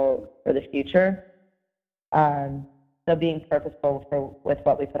control for the future. So being purposeful with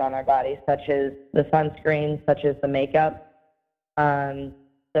what we put on our bodies, such as the sunscreen, such as the makeup, the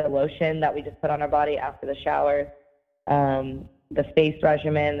lotion that we just put on our body after the shower, the face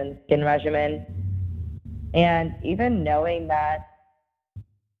regimen and skin regimen, and even knowing that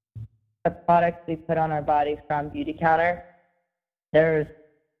the products we put on our bodies from Beauty Counter, there's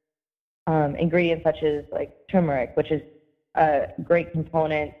ingredients such as turmeric, which is a great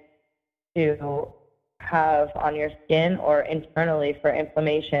component to have on your skin or internally for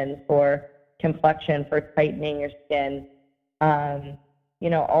inflammation, for complexion, for tightening your skin.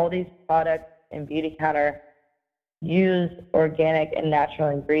 All these products in Beauty Counter use organic and natural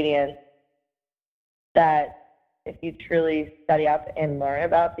ingredients that if you truly study up and learn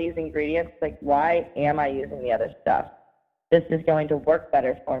about these ingredients, like, why am I using the other stuff? This is going to work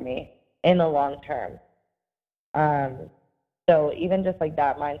better for me in the long term. So even just like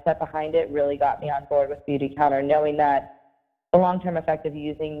that mindset behind it really got me on board with Beauty Counter, knowing that the long-term effect of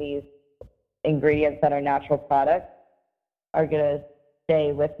using these ingredients that are natural products are going to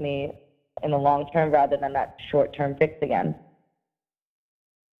stay with me in the long term rather than that short-term fix again.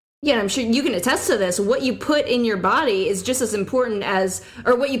 Yeah, I'm sure you can attest to this. What you put in your body is just as important as,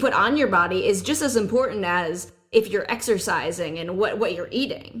 or what you put on your body is just as important as if you're exercising and what you're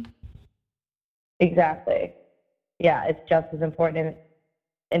eating. Exactly. Yeah, it's just as important.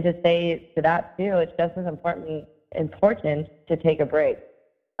 And to say to that too, it's just as important to take a break.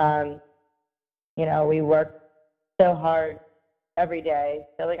 We work so hard every day,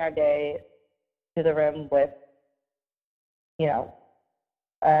 filling our day to the rim with,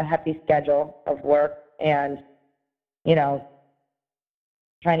 a hefty schedule of work and,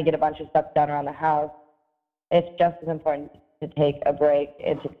 trying to get a bunch of stuff done around the house. It's just as important to take a break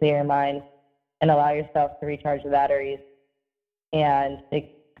and to clear your mind and allow yourself to recharge the batteries and to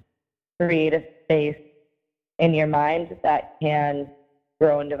create a space in your mind that can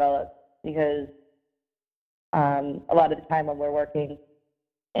grow and develop. Because a lot of the time when we're working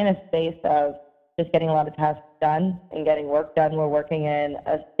in a space of just getting a lot of tasks done and getting work done, we're working in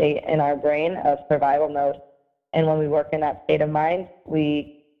a state in our brain of survival mode. And when we work in that state of mind,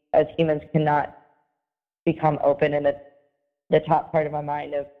 we as humans cannot become open in the top part of our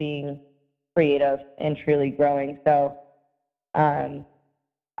mind of being creative and truly growing. So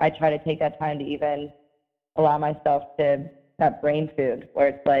I try to take that time to even allow myself to that brain food where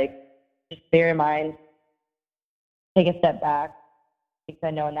it's like, just clear your mind, take a step back, because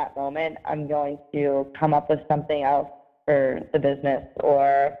I know in that moment I'm going to come up with something else for the business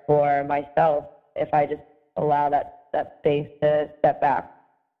or for myself if I just allow that space to step back.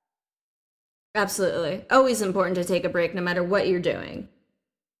 Absolutely. Always important to take a break no matter what you're doing.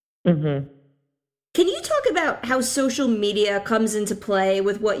 Mm-hmm. Can you talk about how social media comes into play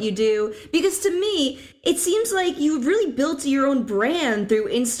with what you do? Because to me, it seems like you've really built your own brand through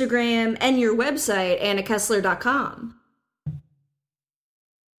Instagram and your website, AnnaKestler.com.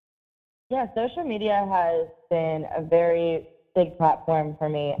 Yeah, social media has been a very big platform for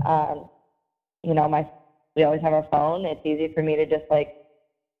me. We always have our phone. It's easy for me to just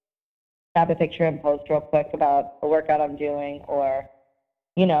snap a picture and post real quick about a workout I'm doing or,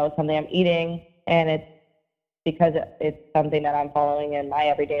 something I'm eating. And it's because it's something that I'm following in my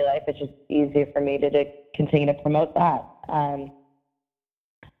everyday life. It's just easier for me to continue to promote that.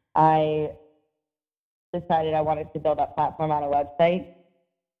 I decided I wanted to build that platform on a website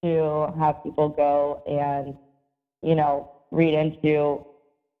to have people go and, read into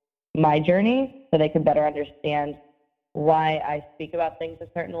my journey so they could better understand why I speak about things a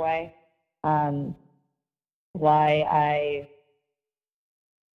certain way, why I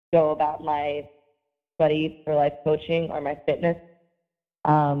go about my studies for life coaching or my fitness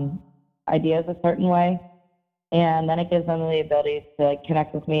ideas a certain way. And then it gives them the ability to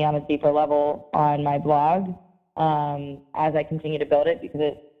connect with me on a deeper level on my blog as I continue to build it, because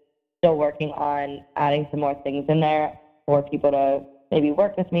it's still working on adding some more things in there for people to maybe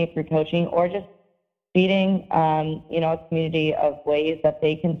work with me through coaching or just feeding, a community of ways that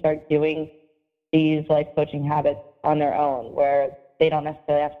they can start doing these life coaching habits on their own, where they don't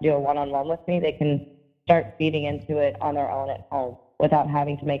necessarily have to do a one-on-one with me. They can start feeding into it on their own at home without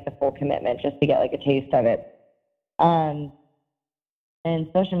having to make the full commitment just to get a taste of it. And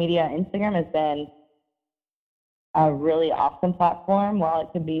social media, Instagram has been a really awesome platform. While it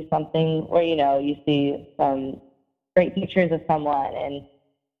could be something where, you see some great pictures of someone and,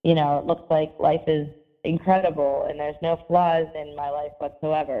 it looks like life is incredible and there's no flaws in my life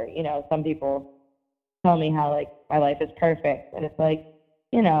whatsoever. Some people tell me how my life is perfect, and it's I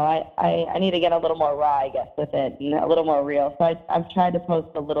need to get a little more raw, I guess, with it, and a little more real. So I've tried to post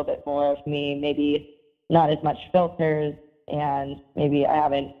a little bit more of me, maybe not as much filters, and maybe I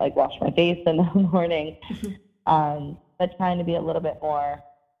haven't washed my face in the morning, but trying to be a little bit more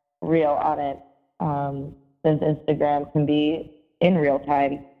real on it, since Instagram can be in real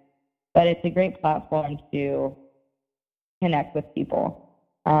time. But it's a great platform to connect with people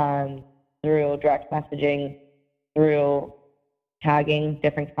through direct messaging, through tagging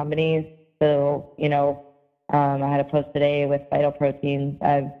different companies. So, I had a post today with Vital Proteins.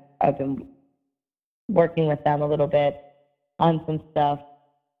 I've been working with them a little bit on some stuff.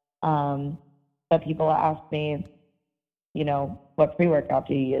 But people ask me, what pre-workout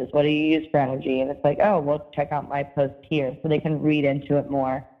do you use? What do you use for energy? And it's like, oh, well, check out my post here, so they can read into it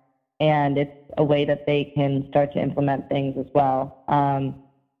more. And it's a way that they can start to implement things as well.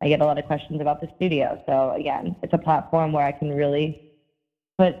 I get a lot of questions about the studio. So again, it's a platform where I can really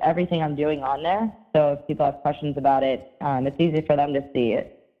put everything I'm doing on there. So if people have questions about it, it's easy for them to see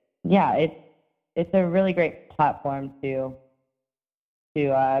it. Yeah, it's a really great platform to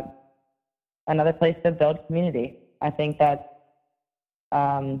another place to build community. I think that's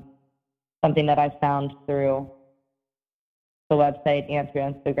something that I've found through the website and through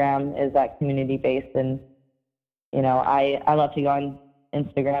Instagram is that community based. And, I love to go on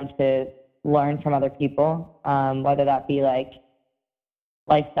Instagram to learn from other people, whether that be like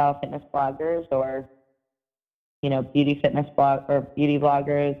lifestyle fitness bloggers or, beauty fitness blog or beauty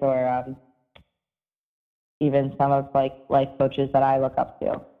bloggers or even some of like life coaches that I look up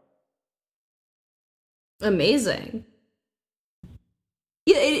to. Amazing.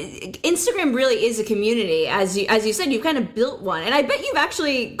 Yeah, Instagram really is a community. As you said, you've kind of built one. And I bet you've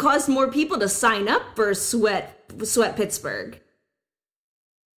actually caused more people to sign up for Sweat Pittsburgh.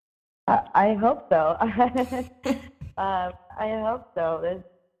 I hope so. I hope so.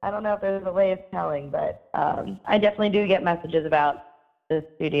 I don't know if there's a way of telling, but I definitely do get messages about the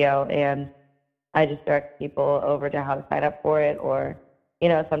studio, and I just direct people over to how to sign up for it, or,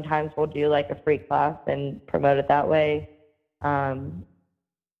 sometimes we'll do like a free class and promote it that way.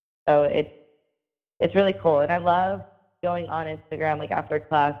 So it's really cool. And I love going on Instagram like after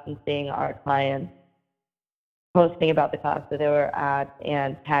class and seeing our clients posting about the class that they were at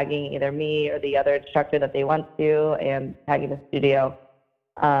and tagging either me or the other instructor that they went to and tagging the studio.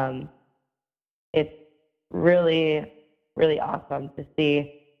 It's really, really awesome to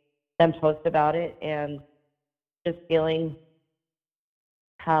see them post about it and just feeling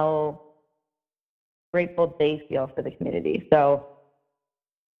how grateful they feel for the community. So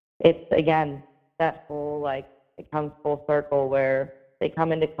it's, again, that whole, like, it comes full circle where they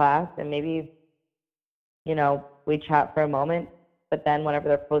come into class and maybe, we chat for a moment, but then whenever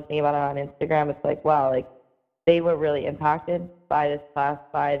they're posting about it on Instagram, it's like, wow, like, they were really impacted by this class,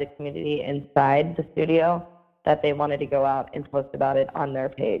 by the community inside the studio, that they wanted to go out and post about it on their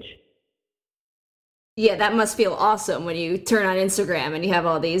page. Yeah, that must feel awesome when you turn on Instagram and you have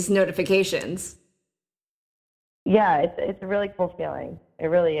all these notifications. Yeah, it's a really cool feeling. It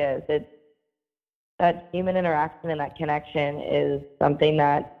really is. That human interaction and that connection is something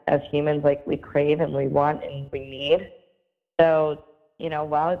that as humans, like, we crave and we want and we need. So,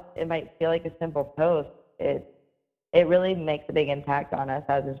 while it might feel like a simple post, it really makes a big impact on us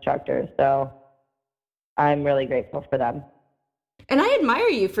as instructors. So I'm really grateful for them. And I admire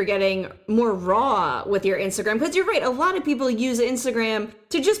you for getting more raw with your Instagram, because you're right, a lot of people use Instagram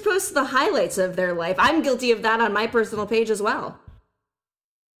to just post the highlights of their life. I'm guilty of that on my personal page as well.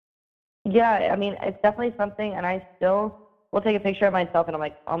 Yeah, I mean, it's definitely something, and I still will take a picture of myself, and I'm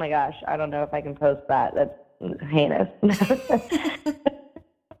like, oh my gosh, I don't know if I can post that. That's heinous.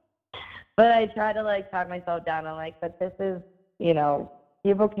 But I try to, like, talk myself down. I'm like, but this is,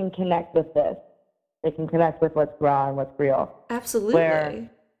 people can connect with this. They can connect with what's raw and what's real. Absolutely.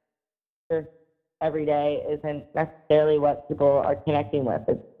 Where every day isn't necessarily what people are connecting with.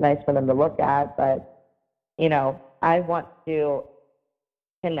 It's nice for them to look at, but, I want to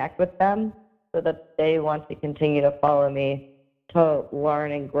connect with them so that they want to continue to follow me to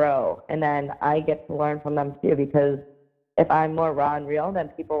learn and grow. And then I get to learn from them too, because if I'm more raw and real, then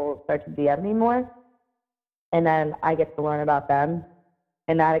people will start to DM me more. And then I get to learn about them.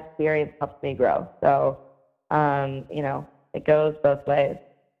 And that experience helps me grow. So, it goes both ways.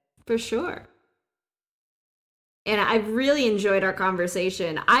 For sure. And I've really enjoyed our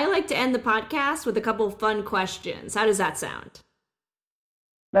conversation. I like to end the podcast with a couple of fun questions. How does that sound?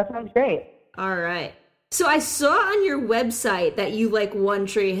 That sounds great. All right. So I saw on your website that you like One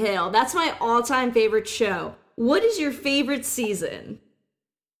Tree Hill. That's my all-time favorite show. What is your favorite season?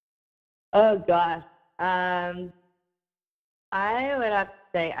 Oh, gosh. I would have to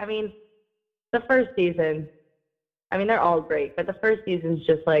say, the first season, they're all great, but the first season's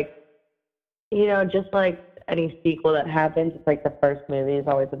just like, just like any sequel that happens, it's like the first movie is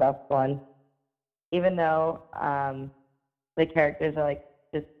always the best one. Even though the characters are like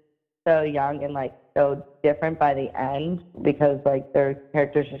just so young and like so different by the end, because like their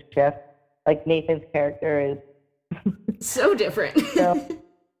characters just shift. Like Nathan's character is so different.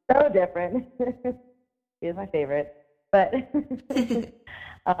 so different. He is my favorite, but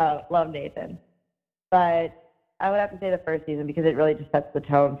love Nathan. But I would have to say the first season, because it really just sets the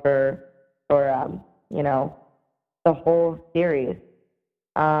tone for the whole series.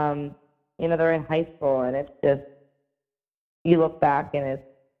 They're in high school, and it's just, you look back and it's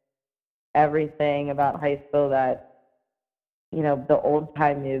everything about high school that, the old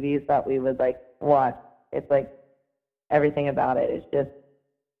time movies that we would watch. It's everything about it is just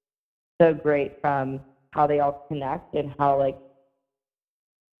so great, from how they all connect and how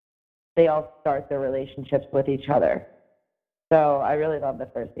they all start their relationships with each other. So I really love the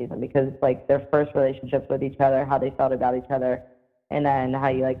first season because it's their first relationships with each other, how they felt about each other, and then how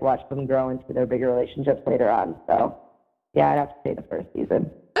you watch them grow into their bigger relationships later on. So yeah, I'd have to say the first season.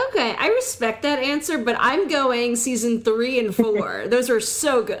 Okay, I respect that answer, but I'm going season 3 and 4. Those were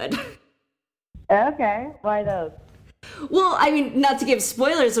so good. Okay, why those? Well, I mean, not to give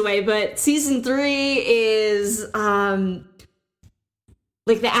spoilers away, but season 3 is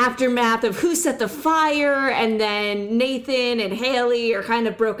the aftermath of who set the fire, and then Nathan and Haley are kind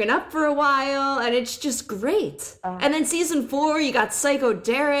of broken up for a while, and it's just great. And then season 4, you got Psycho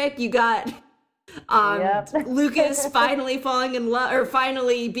Derek, you got Lucas finally falling in love, or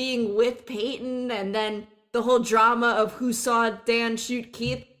finally being with Peyton, and then the whole drama of who saw Dan shoot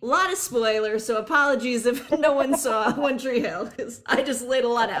Keith. A lot of spoilers, so apologies if no one saw One Tree Hill, because I just laid a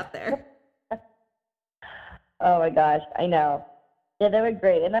lot out there. Oh my gosh, I know. Yeah, they were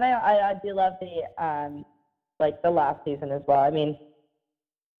great. And then I do love the last season as well. I mean,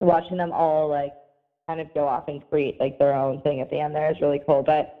 watching them all kind of go off and create their own thing at the end there is really cool.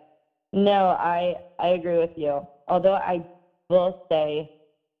 But no, I agree with you. Although I will say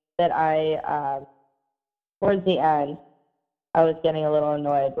that towards the end, I was getting a little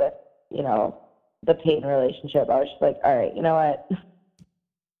annoyed with, the Peyton relationship. I was just all right, you know what?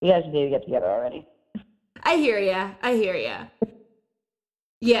 You guys need to get together already. I hear ya.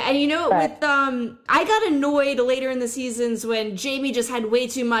 Yeah, and with I got annoyed later in the seasons when Jamie just had way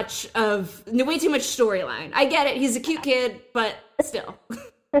too much storyline. I get it, he's a cute kid, but still.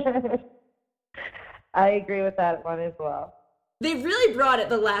 I agree with that one as well. They really brought it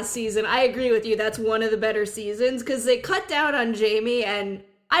the last season. I agree with you. That's one of the better seasons because they cut down on Jamie, and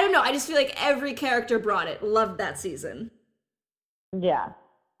I don't know. I just feel like every character brought it. Loved that season. Yeah.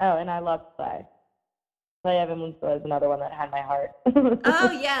 Oh, and I love Clay. Clay Evans was another one that had my heart.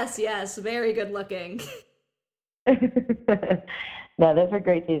 Oh, yes. Very good looking. No, those were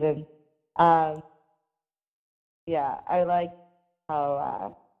great seasons. Yeah, I like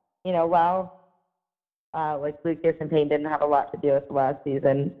how, Lucas and Payne didn't have a lot to do with the last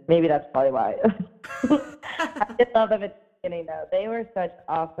season. Maybe that's probably why. I just love them at the beginning, though. They were such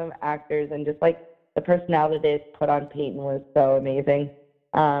awesome actors, and just the personality they put on Peyton was so amazing.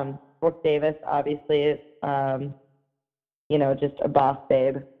 Brooke Davis, obviously, is, just a boss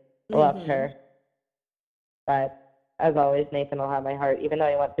babe. Loved her. But as always, Nathan will have my heart, even though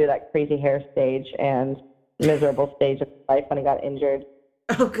he went through that crazy hair stage and miserable stage of life when he got injured.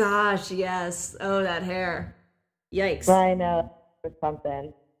 Oh, gosh, yes. Oh, that hair. Yikes. I know. It was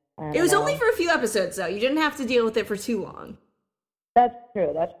something. It was only for a few episodes, though. You didn't have to deal with it for too long. That's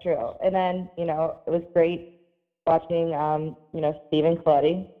true. And then, it was great watching, Steve and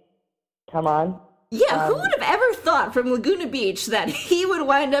Claudia come on. Yeah, who would have ever thought from Laguna Beach that he would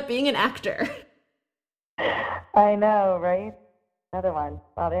wind up being an actor? I know, right? Another one.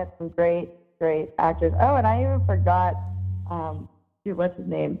 Wow, they had some great actors. Oh, and I even forgot, what's his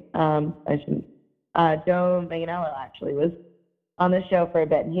name? Joe Manganiello actually was on the show for a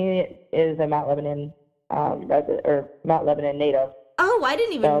bit, and he is a Mount Lebanon Mount Lebanon native. Oh, I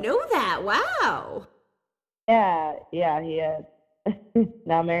didn't even know that. Wow. Yeah, he is.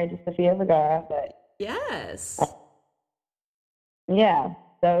 Now married to Sofia Vergara, but yes. Yeah,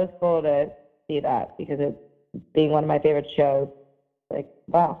 so it was cool to see that because it's being one of my favorite shows.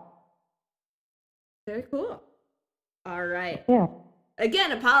 Wow. Very cool. All right. Yeah.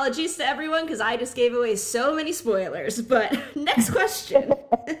 Again, apologies to everyone because I just gave away so many spoilers. But next question.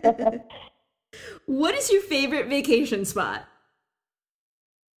 What is your favorite vacation spot?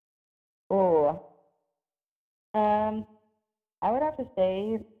 Oh. I would have to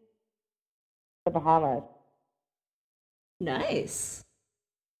say the Bahamas. Nice.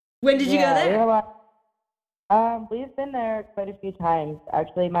 When did you go there? We've been there quite a few times.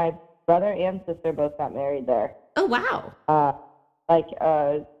 Actually, my brother and sister both got married there. Oh, wow.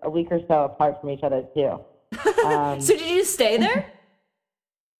 A week or so apart from each other, too. So did you stay there?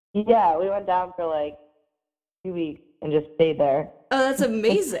 Yeah, we went down for 2 weeks and just stayed there. Oh, that's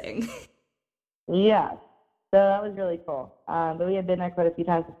amazing. Yeah. So that was really cool. But we had been there quite a few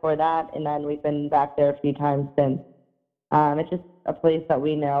times before that, and then we've been back there a few times since. It's just a place that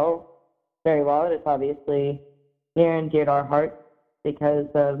we know very well. It's obviously near and dear to our hearts. because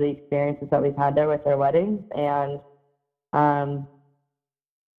of the experiences that we've had there with their weddings. And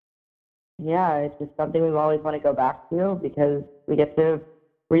yeah, it's just something we always want to go back to because we get to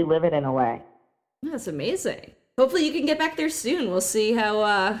relive it in a way. That's amazing. Hopefully you can get back there soon. We'll see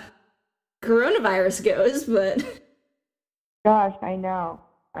how coronavirus goes, but... Gosh, I know.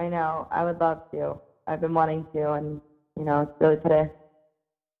 I would love to. I've been wanting to, and, it's really put a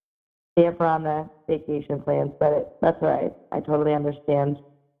stamp on the vacation plans, but that's all right. I totally understand.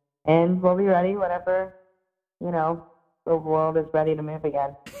 And we'll be ready whenever, the world is ready to move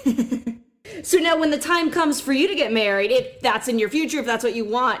again. So now when the time comes for you to get married, if that's in your future, if that's what you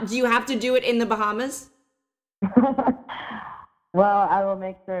want, do you have to do it in the Bahamas? Well, I will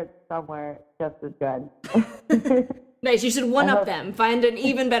make sure it's somewhere just as good. Nice. You should one-up them. Find an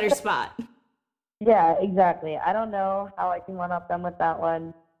even better spot. Yeah, exactly. I don't know how I can one-up them with that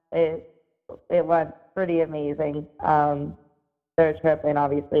one. It went pretty amazing, their trip, and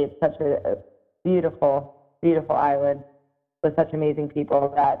obviously it's such a beautiful, beautiful island with such amazing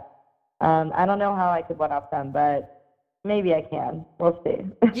people that I don't know how I could one-up them, but maybe I can. We'll see.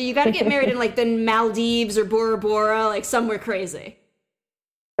 You got to get married in like the Maldives or Bora Bora, like somewhere crazy.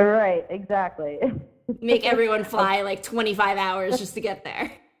 Right, exactly. Make everyone fly like 25 hours just to get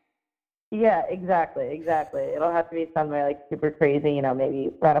there. Yeah, exactly. It'll have to be somewhere like super crazy,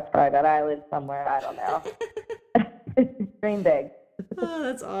 maybe rent a private island somewhere. I don't know. Dream big. Oh,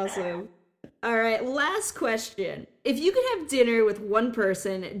 that's awesome. All right, last question. If you could have dinner with one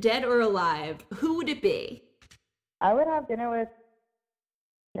person, dead or alive, who would it be? I would have dinner with,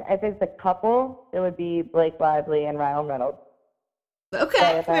 if it's a couple, it would be Blake Lively and Ryan Reynolds.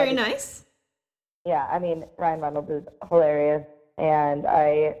 Okay, very nice. Yeah, I mean, Ryan Reynolds is hilarious, and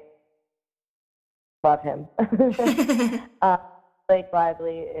I love him. Blake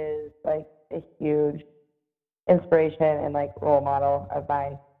Lively is, like, a huge inspiration and, like, role model of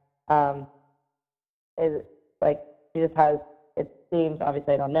mine. She just has, it seems,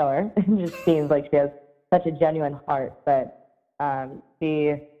 obviously I don't know her, it just seems like she has such a genuine heart, but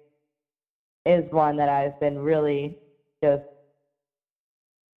she is one that I've been really just,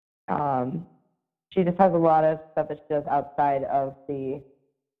 she just has a lot of stuff that she does outside of the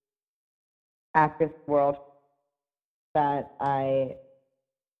actress world that I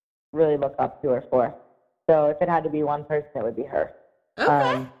really look up to her for. So if it had to be one person, it would be her.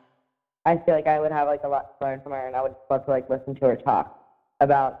 Okay. I feel like I would have like a lot to learn from her, and I would love to like listen to her talk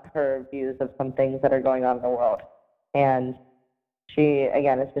about her views of some things that are going on in the world. And she,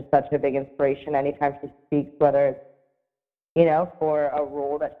 again, is just such a big inspiration anytime she speaks, whether it's, for a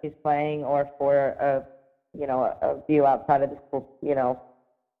role that she's playing or for a view outside of the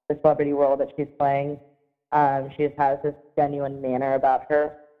celebrity world that she's playing. She just has this genuine manner about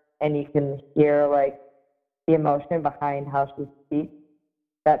her, and you can hear like the emotion behind how she speaks,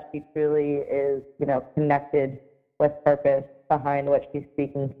 that she truly is, connected with purpose behind what she's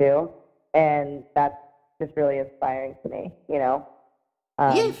speaking to. And that's just really inspiring to me,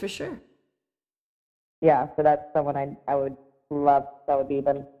 Yeah, for sure. Yeah, so that's someone I would love, that would be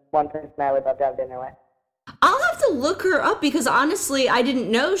the one person I would love to have dinner with. I'll have to look her up because honestly, I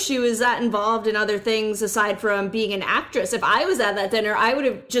didn't know she was that involved in other things aside from being an actress. If I was at that dinner, I would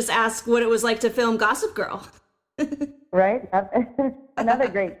have just asked what it was like to film Gossip Girl. Right? Another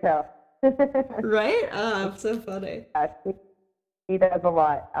great show. Right? Oh, so funny. Yeah, she does a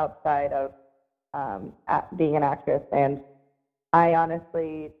lot outside of being an actress, and I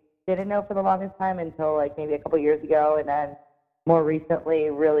honestly didn't know for the longest time until like maybe a couple years ago, and then more recently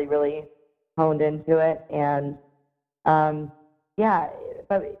really, really honed into it. And yeah,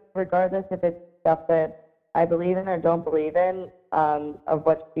 but regardless if it's stuff that I believe in or don't believe in, of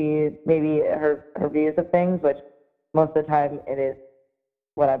what she, maybe her views of things, which most of the time it is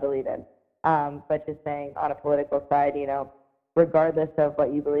what I believe in. But just saying on a political side, regardless of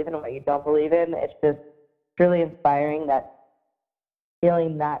what you believe in and what you don't believe in, it's just truly inspiring, that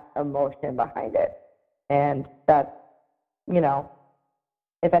feeling that emotion behind it. And that's,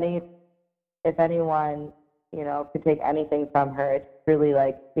 if anyone, could take anything from her, it's really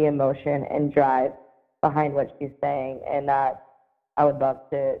like the emotion and drive behind what she's saying, and that I would love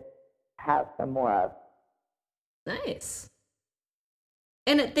to have some more of. Nice.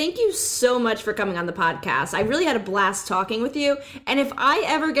 And thank you so much for coming on the podcast. I really had a blast talking with you. And if I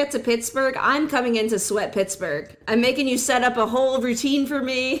ever get to Pittsburgh, I'm coming in to sweat Pittsburgh. I'm making you set up a whole routine for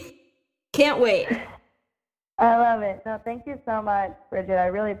me. Can't wait. I love it. No, thank you so much, Bridget. I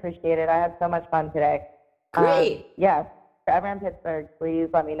really appreciate it. I had so much fun today. Great. Yes. If you're ever in Pittsburgh, please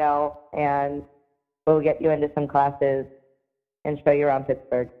let me know, and we'll get you into some classes and show you around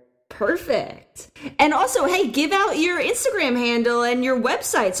Pittsburgh. Perfect. And also, hey, give out your Instagram handle and your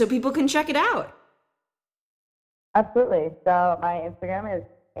website so people can check it out. Absolutely. So my Instagram is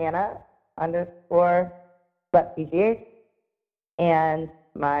Anna_PGH, and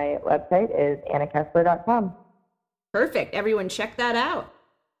my website is annakestler.com. Perfect. Everyone check that out.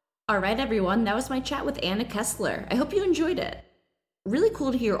 All right, everyone. That was my chat with Anna Kestler. I hope you enjoyed it. Really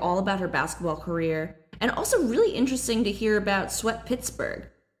cool to hear all about her basketball career, and also really interesting to hear about Sweat Pittsburgh.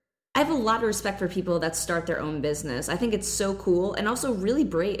 I have a lot of respect for people that start their own business. I think it's so cool and also really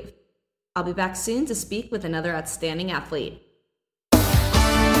brave. I'll be back soon to speak with another outstanding athlete.